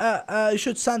should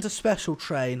Santa Special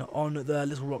train on the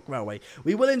Little Rock Railway.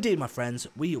 We will indeed, my friends.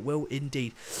 We will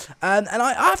indeed. And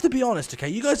I have to be honest, okay?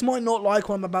 You guys might not like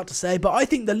what I'm about to say, but I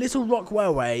think the Little Rock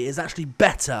Railway is actually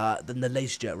better than the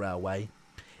LazyJet Railway,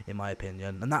 in my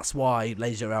opinion, and that's why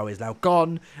LazyJet Railway is now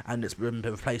gone and it's been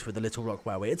replaced with the Little Rock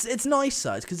Railway. It's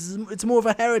nicer because it's more of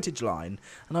a heritage line,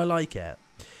 and I like it.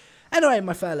 Anyway,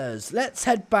 my fellas, let's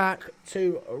head back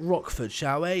to Rockford,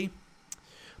 shall we?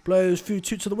 Blows few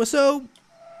toots of the whistle.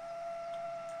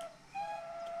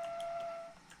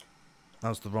 That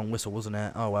was the wrong whistle, wasn't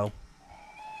it? Oh well.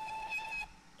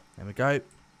 There we go.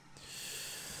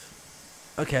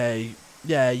 Okay,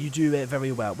 yeah, you do it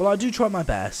very well. Well, I do try my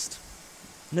best.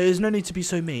 No, there's no need to be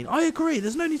so mean. I agree,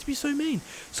 there's no need to be so mean.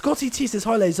 Scotty T says,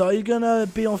 hi Laser, are you going to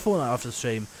be on Fortnite after the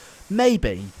stream?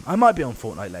 Maybe. I might be on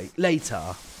Fortnite later.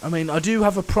 I mean, I do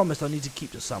have a promise I need to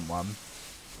keep to someone.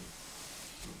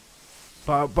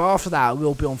 But after that,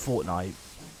 we'll be on Fortnite.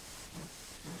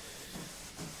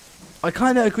 I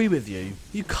kind of agree with you.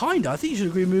 I think you should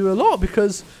agree with me a lot,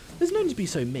 because there's no need to be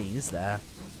so mean, is there?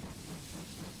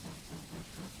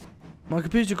 My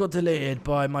computer got deleted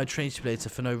by my train simulator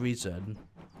for no reason.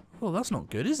 Well, that's not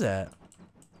good, is it?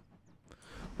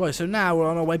 Right, so now we're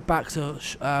on our way back to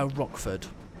Rockford.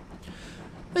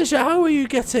 Alicia, how are you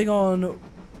getting on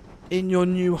in your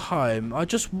new home? I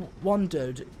just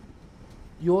wondered.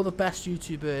 You're the best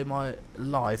YouTuber in my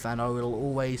life, and I will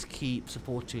always keep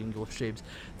supporting your streams.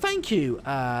 Thank you.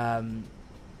 I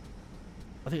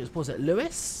think it was it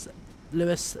Lewis,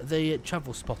 the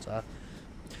travel spotter.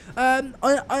 And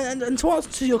to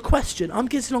answer your question, I'm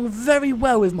getting along very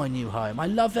well with my new home. I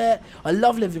love it. I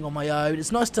love living on my own.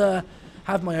 It's nice to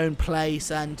have my own place,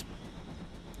 and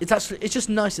it's just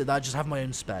nicer that I just have my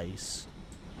own space.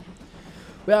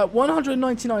 We're at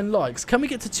 199 likes. Can we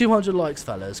get to 200 likes,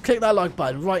 fellas? Click that like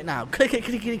button right now. Click it,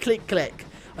 click, click, click, click.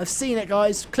 I've seen it,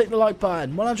 guys. Click the like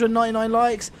button. 199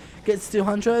 likes. Get to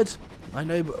 200. I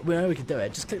know, we know we can do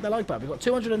it. Just click the like button. We've got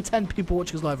 210 people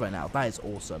watching us live right now. That is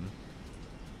awesome.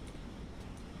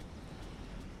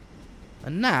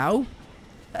 And now,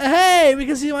 hey, we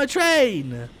can see my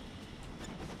train.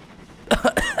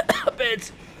 A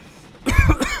bit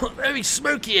very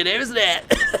smoky in here, isn't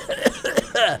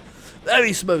it?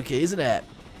 Very smoky, isn't it?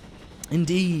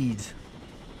 Indeed.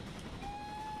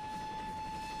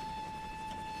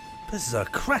 This is a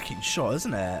cracking shot,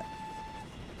 isn't it?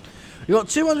 We got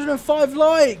 205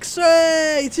 likes!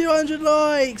 Yay! 200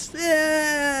 likes!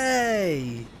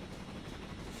 Yay!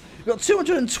 We got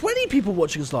 220 people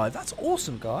watching us live. That's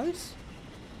awesome, guys.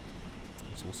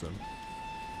 That's awesome.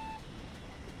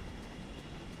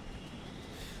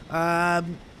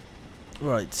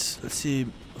 Right, let's see.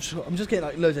 I'm just getting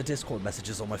like loads of Discord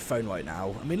messages on my phone right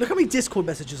now. I mean, look how many Discord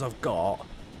messages I've got.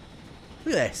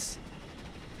 Look at this.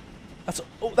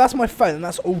 That's my phone, and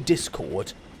that's all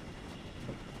Discord.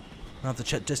 I'll have to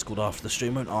check Discord after the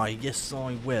stream, won't I? Yes,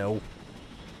 I will.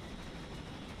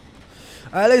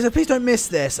 Ladies, please don't miss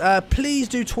this. Please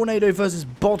do Tornado versus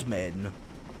Bodmin.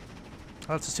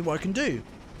 I'll have to see what I can do.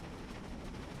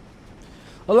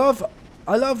 I love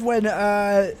when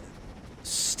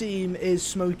Steam is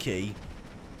smoky.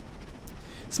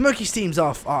 Smoky Steams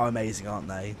are amazing, aren't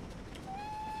they?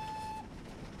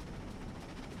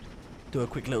 Do a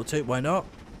quick little toot, why not?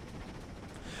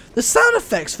 The sound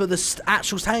effects for the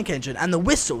actual tank engine and the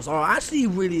whistles are actually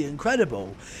really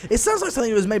incredible. It sounds like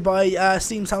something that was made by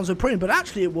Steam Sounds of Print, but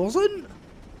actually it wasn't.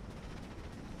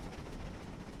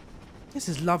 This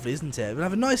is lovely, isn't it? We'll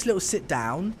have a nice little sit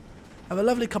down, have a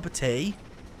lovely cup of tea.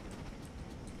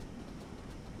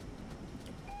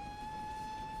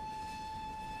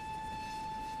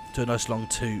 Do a nice long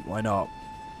toot, why not?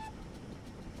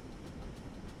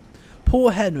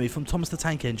 Poor Henry from Thomas the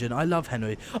Tank Engine. I love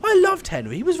Henry. I loved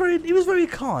Henry. He was very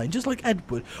kind, just like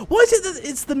Edward. Why is it that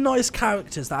it's the nice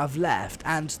characters that have left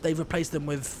and they've replaced them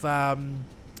with no,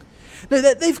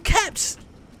 they've kept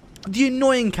the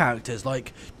annoying characters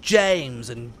like James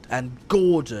and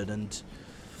Gordon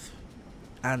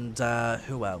and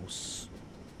who else?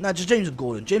 No, just James and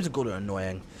Gordon. James and Gordon are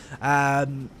annoying.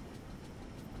 And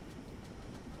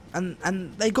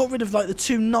they got rid of like the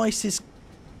two nicest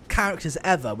characters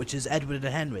ever, which is Edward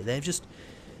and Henry. They've just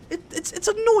it's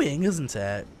annoying, isn't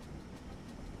it?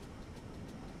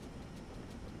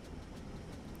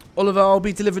 Oliver, I'll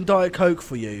be delivering Diet Coke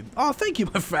for you. Oh, thank you,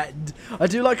 my friend. I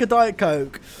do like a Diet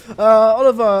Coke.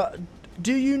 Oliver,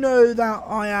 do you know that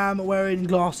I am wearing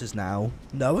glasses now?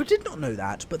 No, I did not know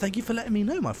that, but thank you for letting me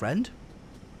know, my friend.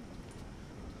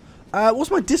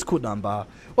 What's my Discord number?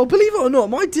 Well, believe it or not,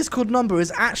 my Discord number is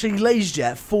actually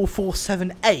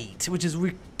LaserJet4478, which is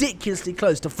ridiculously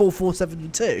close to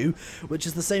 4472, which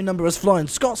is the same number as Flying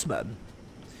Scotsman.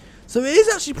 So it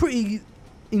is actually pretty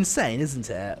insane, isn't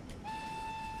it?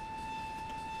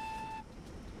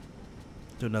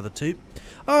 Do another toot.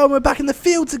 Oh, we're back in the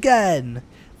fields again.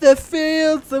 The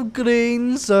fields of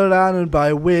green surrounded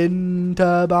by wind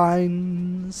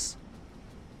turbines.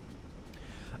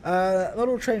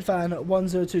 Model Train Fan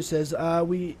 102 says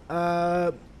we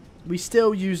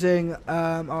still using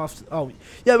after. Oh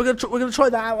yeah, we're gonna try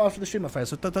that out after the stream, my friend.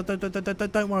 So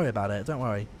don't worry about it. Don't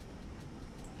worry.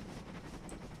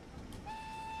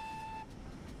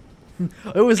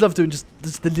 I always love doing just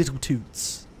the little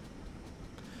toots.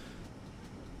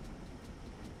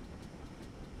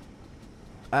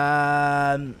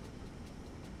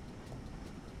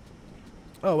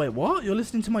 Oh wait, what? You're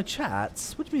listening to my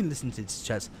chats? What do you mean listening to these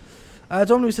chats?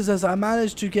 Don Lewis says I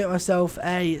managed to get myself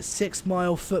a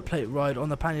 6-mile footplate ride on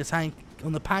the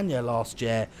Panya last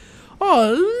year.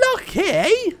 Oh, lucky!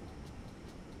 I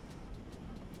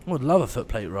would love a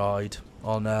footplate ride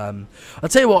on. I'll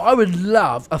tell you what, I would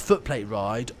love a footplate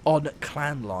ride on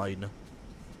Clan Line.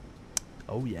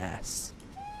 Oh yes,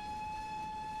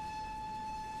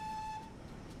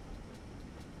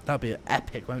 that'd be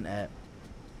epic, won't it?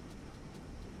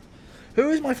 Who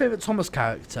is my favourite Thomas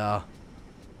character?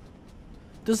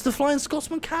 Does the Flying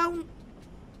Scotsman count?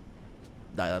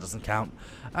 No, that doesn't count.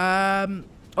 I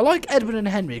like Edward and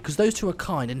Henry because those two are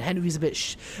kind, and Henry's a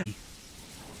bit.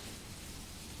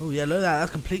 Oh yeah, look at that.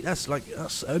 That's complete.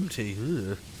 That's empty.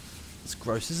 Ugh. It's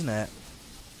gross, isn't it?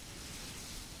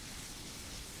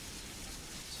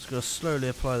 Just gotta slowly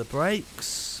apply the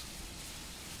brakes,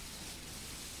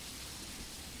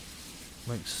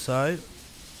 like so.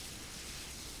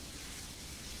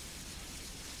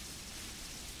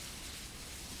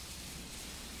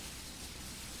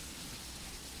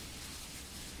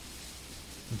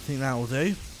 I think that will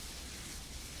do.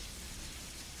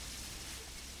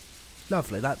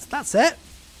 Lovely. That's it.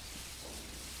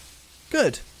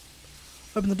 Good.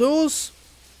 Open the doors.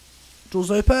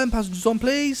 Doors open. Passengers on,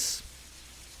 please.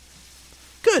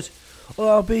 Good. Well,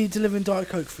 I'll be delivering Diet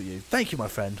Coke for you. Thank you, my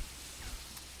friend.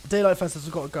 Daylight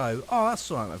Festival's got to go. Oh,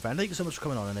 that's alright, my friend. Thank you so much for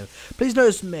coming on. Anyway. Please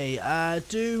notice me. I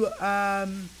don't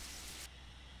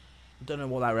know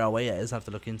what that railway is. I have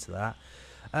to look into that.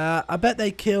 I bet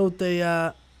they killed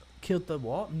the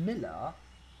what? Miller?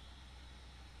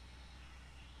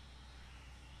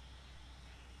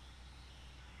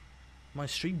 My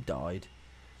stream died.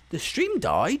 The stream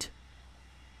died?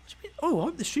 Oh, I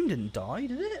hope the stream didn't die,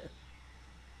 did it?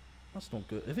 That's not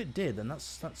good. If it did, then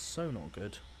that's so not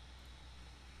good.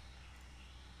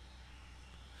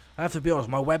 I have to be honest,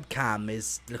 my webcam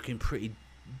is looking pretty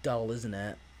dull, isn't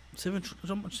it? So I'm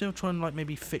trying to like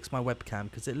maybe fix my webcam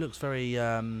because it looks very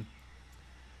dull.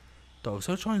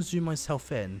 So I'll try and zoom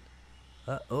myself in.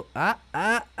 There we go.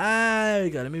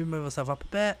 Let me move myself up a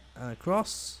bit and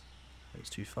across. It's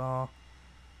too far.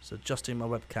 So adjusting my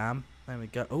webcam. There we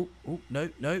go. Oh, no.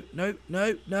 No.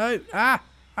 There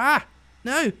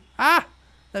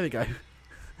we go.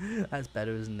 That's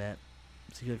better, isn't it?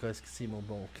 So you guys can see more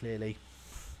clearly.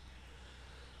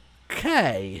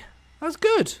 Okay, that's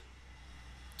good.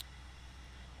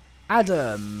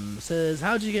 Adam says,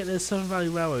 how do you get this Southern Valley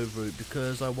Railroad route?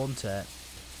 Because I want it.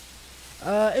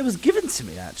 It was given to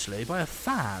me, actually, by a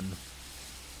fan.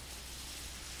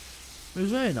 It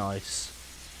was very nice.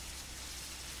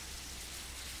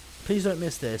 Please don't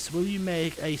miss this. Will you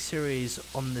make a series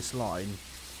on this line?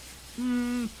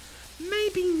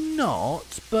 Maybe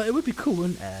not, but it would be cool,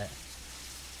 wouldn't it?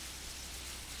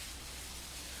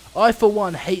 I, for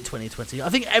one, hate 2020. I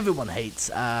think everyone hates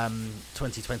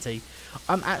 2020.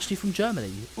 I'm actually from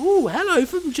Germany. Ooh, hello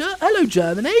from hello,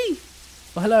 Germany.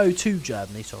 Well, hello to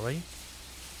Germany, sorry.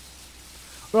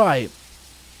 Right.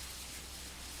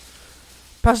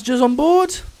 Passengers on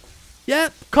board.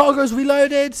 Yep. Cargo's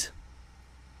reloaded.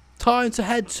 Time to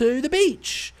head to the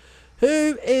beach.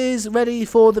 Who is ready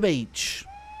for the beach?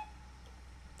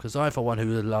 Because I, for one,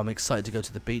 I'm excited to go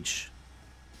to the beach.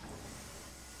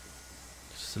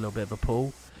 Just a little bit of a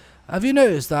pull. Have you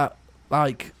noticed that,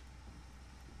 like,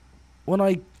 when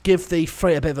I give the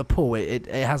freight a bit of a pull, it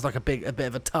has like a bit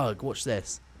of a tug. Watch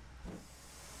this.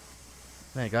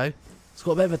 There you go. It's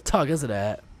got a bit of a tug, isn't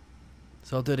it?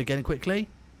 So I'll do it again quickly.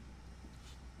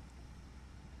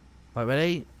 Right,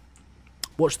 ready?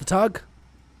 Watch the tug.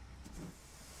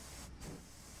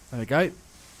 There we go.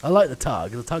 I like the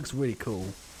tug. The tug's really cool.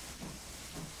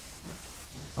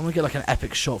 I'm gonna get like an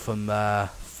epic shot from the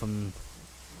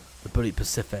Bullet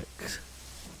Pacific.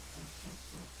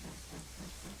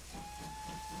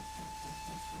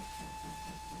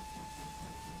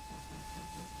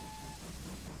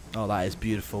 Oh, that is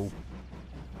beautiful.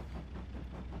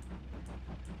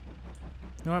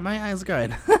 Alright, mate, how's it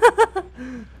going?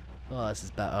 Oh, this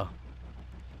is better.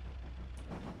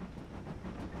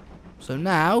 So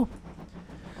now,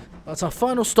 that's our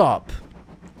final stop.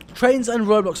 Trains and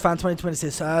Roblox fan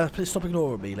 2026. Please stop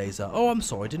ignoring me, Laser. Oh, I'm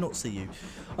sorry, I did not see you.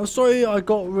 I'm sorry I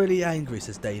got really angry,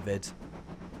 says David.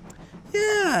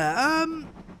 Yeah,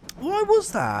 why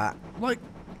was that? Like,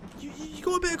 you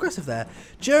got a bit aggressive there.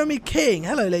 Jeremy King,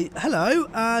 hello,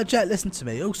 hello. Jet, listen to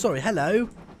me. Oh, sorry, hello.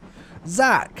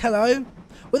 Zach, hello.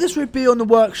 Will this route be on the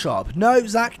workshop? No,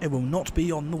 Zach, it will not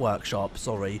be on the workshop.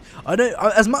 Sorry. I don't.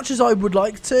 As much as I would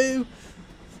like to,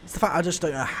 it's the fact I just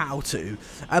don't know how to.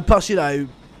 And plus, you know,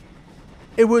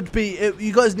 it would be.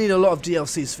 You guys need a lot of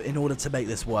DLCs in order to make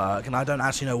this work, and I don't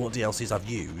actually know what DLCs I've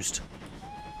used.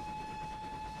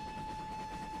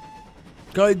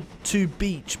 Go to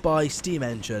beach by steam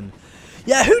engine.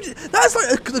 Yeah, that's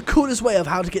like the coolest way of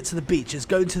how to get to the beach is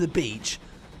going to the beach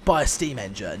by a steam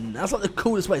engine. That's like the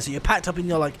coolest way. So you're packed up in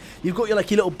your like, you've got your like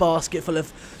your little basket full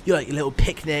of your like your little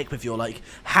picnic with your like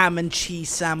ham and cheese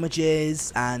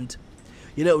sandwiches and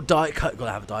your little Diet Coke.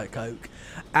 Gotta have a Diet Coke,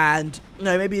 and you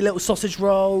know maybe little sausage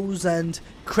rolls and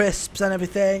crisps and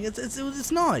everything.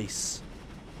 It's nice.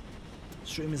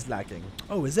 Stream is lagging.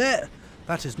 Oh, is it?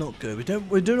 That is not good.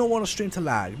 We do not want a stream to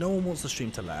lag. No one wants the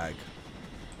stream to lag.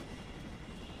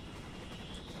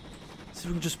 So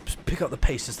we can just pick up the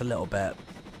pace just a little bit.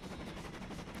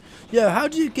 Yo, how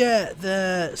do you get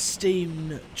the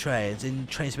Steam trains in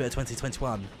Train Simulator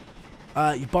 2021?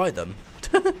 You buy them.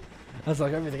 That's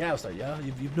like everything else, don't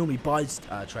you? You normally buy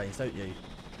trains, don't you?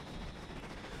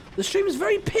 The stream is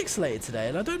very pixelated today,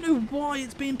 and I don't know why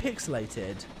it's being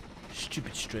pixelated.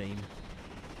 Stupid stream.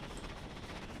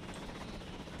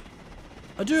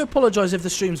 I do apologise if the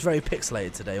stream's very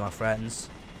pixelated today, my friends.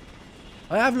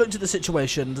 I have looked at the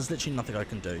situation. There's literally nothing I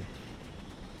can do.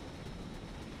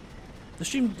 The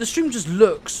stream just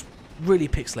looks really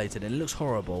pixelated and it looks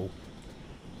horrible.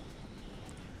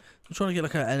 I'm trying to get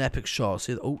like an epic shot.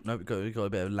 See, oh no, we got a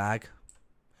bit of lag.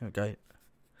 There we go.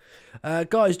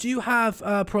 Guys, do you have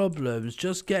problems?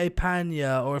 Just get a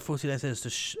pannier or a 49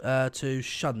 to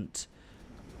shunt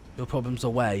your problems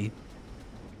away.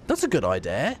 That's a good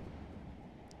idea.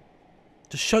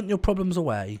 To shunt your problems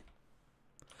away.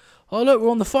 Oh look, we're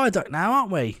on the fire duct now,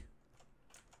 aren't we?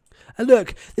 And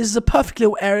look, this is a perfect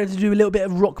little area to do a little bit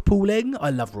of rock pooling. I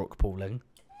love rock pooling.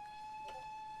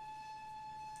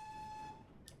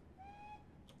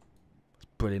 It's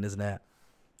brilliant, isn't it?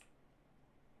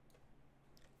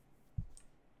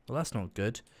 Well, that's not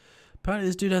good. Apparently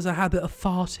this dude has a habit of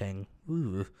farting.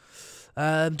 Ooh.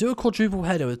 Do a quadruple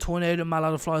header with Tornado,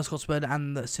 Malad, Flying Scotsman,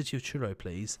 and the City of Churro,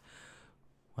 please.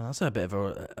 Well, that's a bit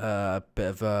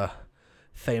of a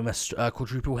famous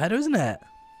quadruple header, isn't it?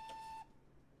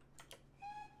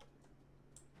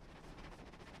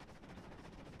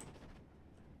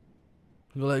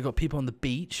 We've got people on the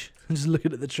beach just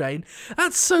looking at the train.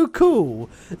 That's so cool.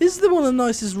 This is one of the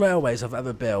nicest railways I've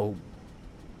ever built.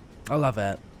 I love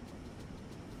it.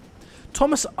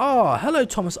 Thomas R. Hello,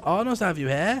 Thomas R. Nice to have you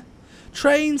here.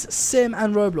 Trains, Sim,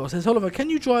 and Roblox. Says Oliver, can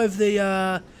you drive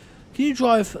the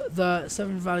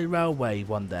Severn Valley Railway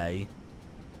one day?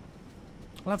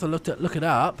 I'll have to look it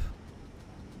up.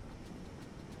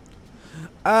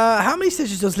 How many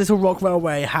stations does Little Rock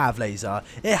Railway have, Laser?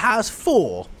 It has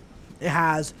 4. It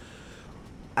has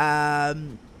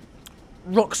Rockside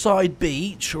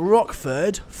Beach,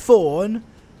 Rockford, Thorn,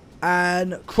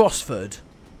 and Crossford,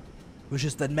 which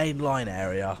is the main line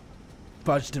area.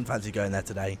 But I just didn't fancy going there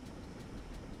today.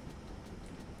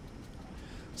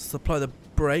 Let's apply the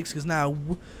brakes because now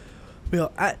we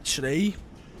are actually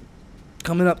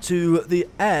coming up to the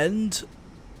end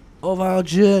of our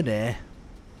journey.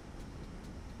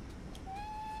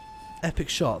 Epic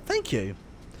shot. Thank you.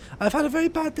 I've had a very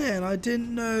bad day and I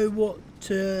didn't know what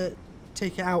to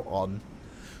take it out on.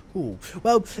 Ooh.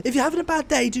 Well, if you're having a bad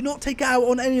day, do not take it out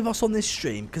on any of us on this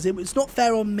stream, because it's not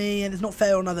fair on me and it's not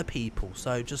fair on other people.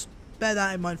 So just bear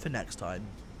that in mind for next time.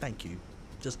 Thank you.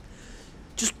 Just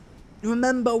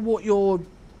remember what you're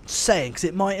saying, because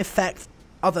it might affect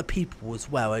other people as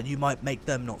well, and you might make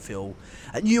them not feel,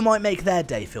 and you might make their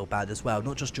day feel bad as well,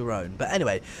 not just your own. But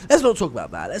anyway, let's not talk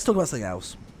about that. Let's talk about something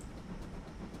else.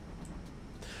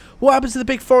 What happens to the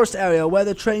big forest area where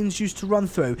the trains used to run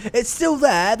through? It's still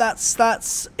there.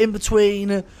 That's in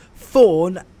between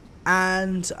Thorn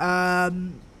and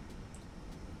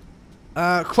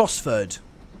Crossford.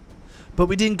 But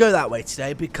we didn't go that way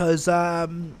today because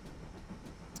the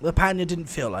Panya didn't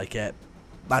feel like it.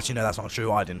 Actually, no, that's not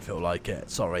true. I didn't feel like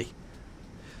it. Sorry.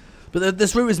 But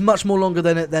this route is much more longer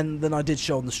than I did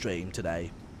show on the stream today.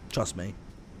 Trust me.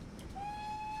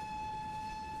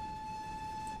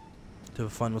 Do a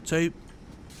final 2.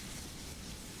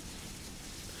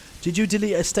 Did you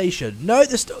delete a station? No,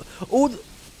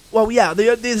 well, yeah,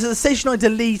 the station I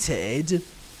deleted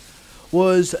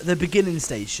was the beginning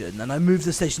station, and I moved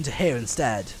the station to here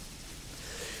instead.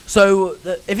 So,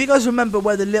 if you guys remember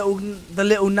where the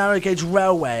little narrow gauge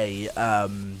railway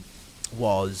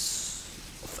was,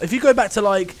 if you go back to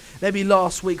like maybe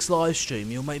last week's live stream,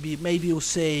 maybe you'll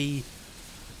see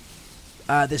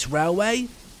this railway.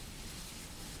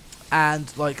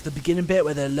 And like the beginning bit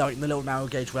where the little narrow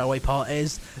gauge railway part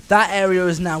is, that area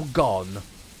is now gone,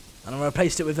 and I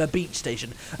replaced it with a beach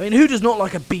station. I mean, who does not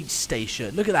like a beach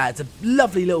station? Look at that, it's a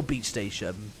lovely little beach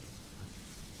station.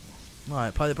 Right,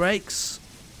 apply the brakes.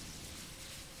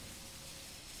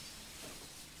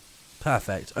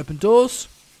 Perfect. Open doors.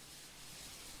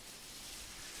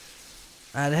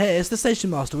 And here's the station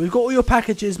master. We've got all your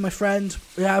packages, my friend.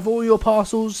 We have all your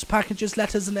parcels, packages,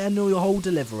 letters, and all your whole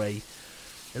delivery.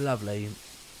 Lovely.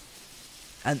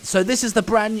 And so this is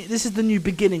the new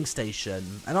beginning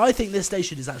station, and I think this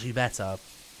station is actually better.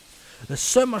 There's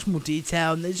so much more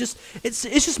detail, and it's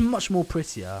just much more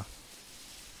prettier.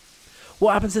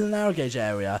 What happens in the narrow gauge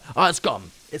area? Oh, it's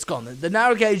gone. It's gone. The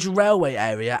narrow gauge railway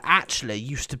area actually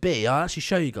used to be, I'll actually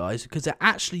show you guys, because it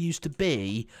actually used to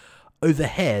be over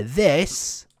here.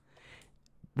 This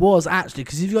was actually,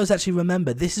 because if you guys actually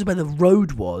remember, this is where the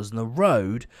road was, and the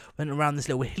road went around this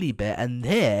little hilly bit, and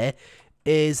here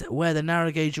is where the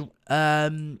narrow gauge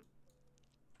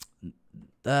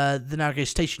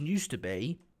station used to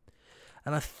be.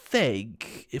 And I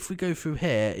think if we go through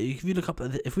here, if you look up,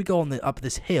 if we go on up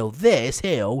this hill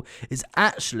is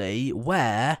actually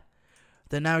where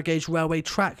the narrow gauge railway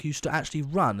track used to actually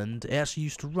run, and it actually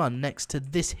used to run next to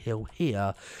this hill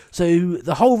here. So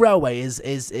the whole railway is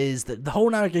the whole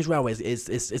narrow gauge railway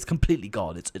is completely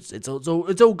gone. It's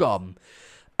all gone.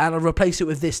 And I'll replace it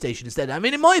with this station instead. I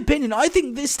mean, in my opinion, I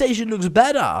think this station looks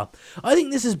better. I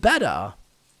think this is better.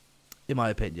 In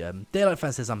my opinion. Daylight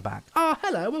Fan says I'm back. Oh,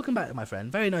 hello. Welcome back, my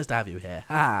friend. Very nice to have you here.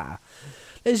 Ha.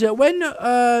 Listen, when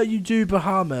you do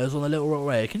Bahamas on the Little Rock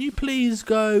Way, can you please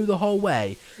go the whole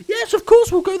way? Yes, of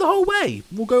course we'll go the whole way.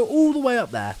 We'll go all the way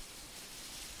up there.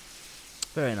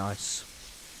 Very nice.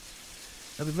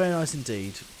 That'll be very nice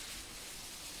indeed.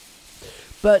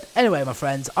 But anyway, my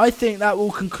friends, I think that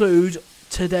will conclude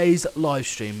today's live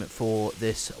stream for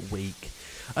this week.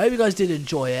 I hope you guys did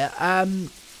enjoy it.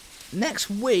 Next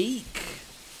week,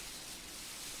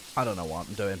 I don't know what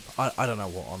I'm doing. I don't know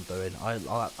what I'm doing.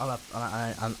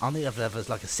 I'll need to have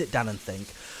like a sit down and think.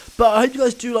 But I hope you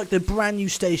guys do like the brand new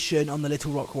station on the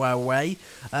Little Rock Railway.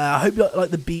 I hope you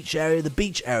like the beach area. The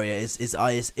beach area is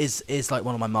like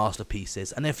one of my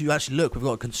masterpieces. And if you actually look, we've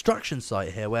got a construction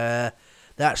site here where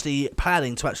they're actually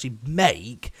planning to actually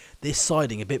make this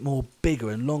siding a bit more bigger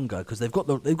and longer, because they've got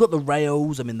the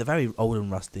rails. I mean, they're very old and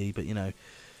rusty, but you know,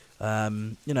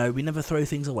 we never throw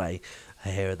things away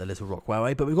here at the Little Rock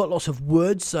Railway. But we've got lots of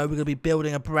wood, so we're going to be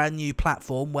building a brand new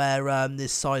platform where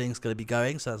this siding's going to be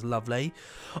going, so that's lovely.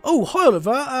 Oh, hi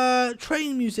Oliver,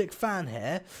 train music fan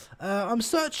here. I'm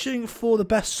searching for the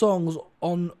best songs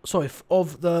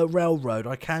of the railroad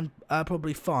I can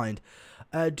probably find.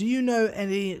 Do you know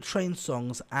any train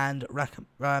songs and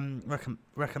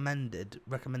recommended?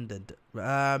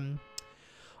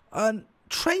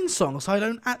 Train songs I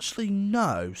don't actually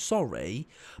know, sorry,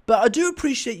 but I do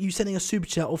appreciate you sending a super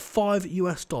chat of $5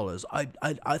 US. I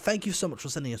thank you so much for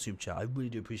sending a super chat. I really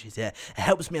do appreciate it. It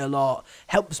helps me a lot.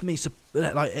 Helps me,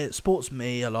 like, it supports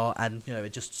me a lot, and you know,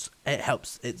 it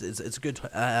helps. It's a good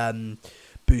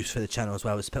boost for the channel as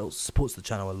well. It supports the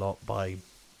channel a lot by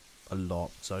a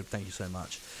lot. So thank you so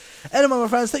much. Anyway, my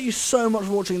friends, thank you so much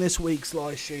for watching this week's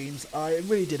live streams. I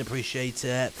really did appreciate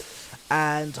it,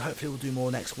 and hopefully we'll do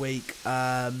more next week.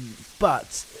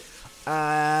 But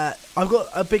I've got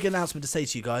a big announcement to say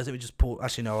to you guys. Let me just pause.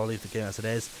 Actually, no, I'll leave the game as it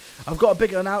is. I've got a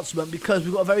big announcement because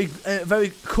we've got a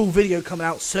very cool video coming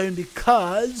out soon,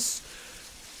 because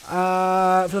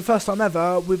for the first time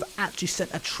ever, we've actually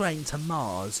sent a train to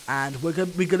Mars, and we're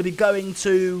going to be going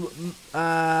to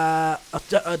a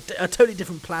totally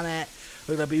different planet.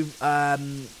 We're going to be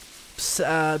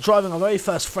driving our very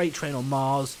first freight train on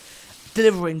Mars,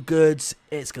 delivering goods.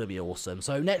 It's going to be awesome.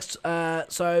 So next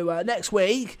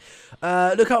week,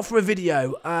 look out for a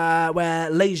video where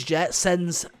LaserJet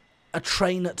sends a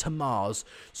train to Mars.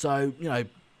 So you know,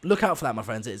 look out for that, my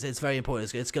friends. It's very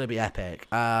important. It's going to be epic.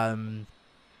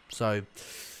 So,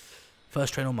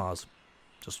 first train on Mars.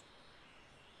 Just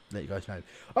let you guys know.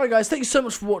 Alright guys, thank you so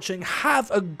much for watching. Have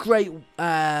a great,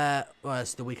 well,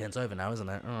 the weekend's over now, isn't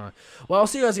it? Alright. Well, I'll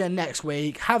see you guys again next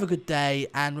week. Have a good day,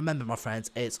 and remember, my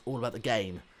friends, it's all about the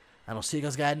game. And I'll see you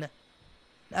guys again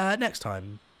next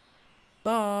time.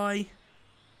 Bye.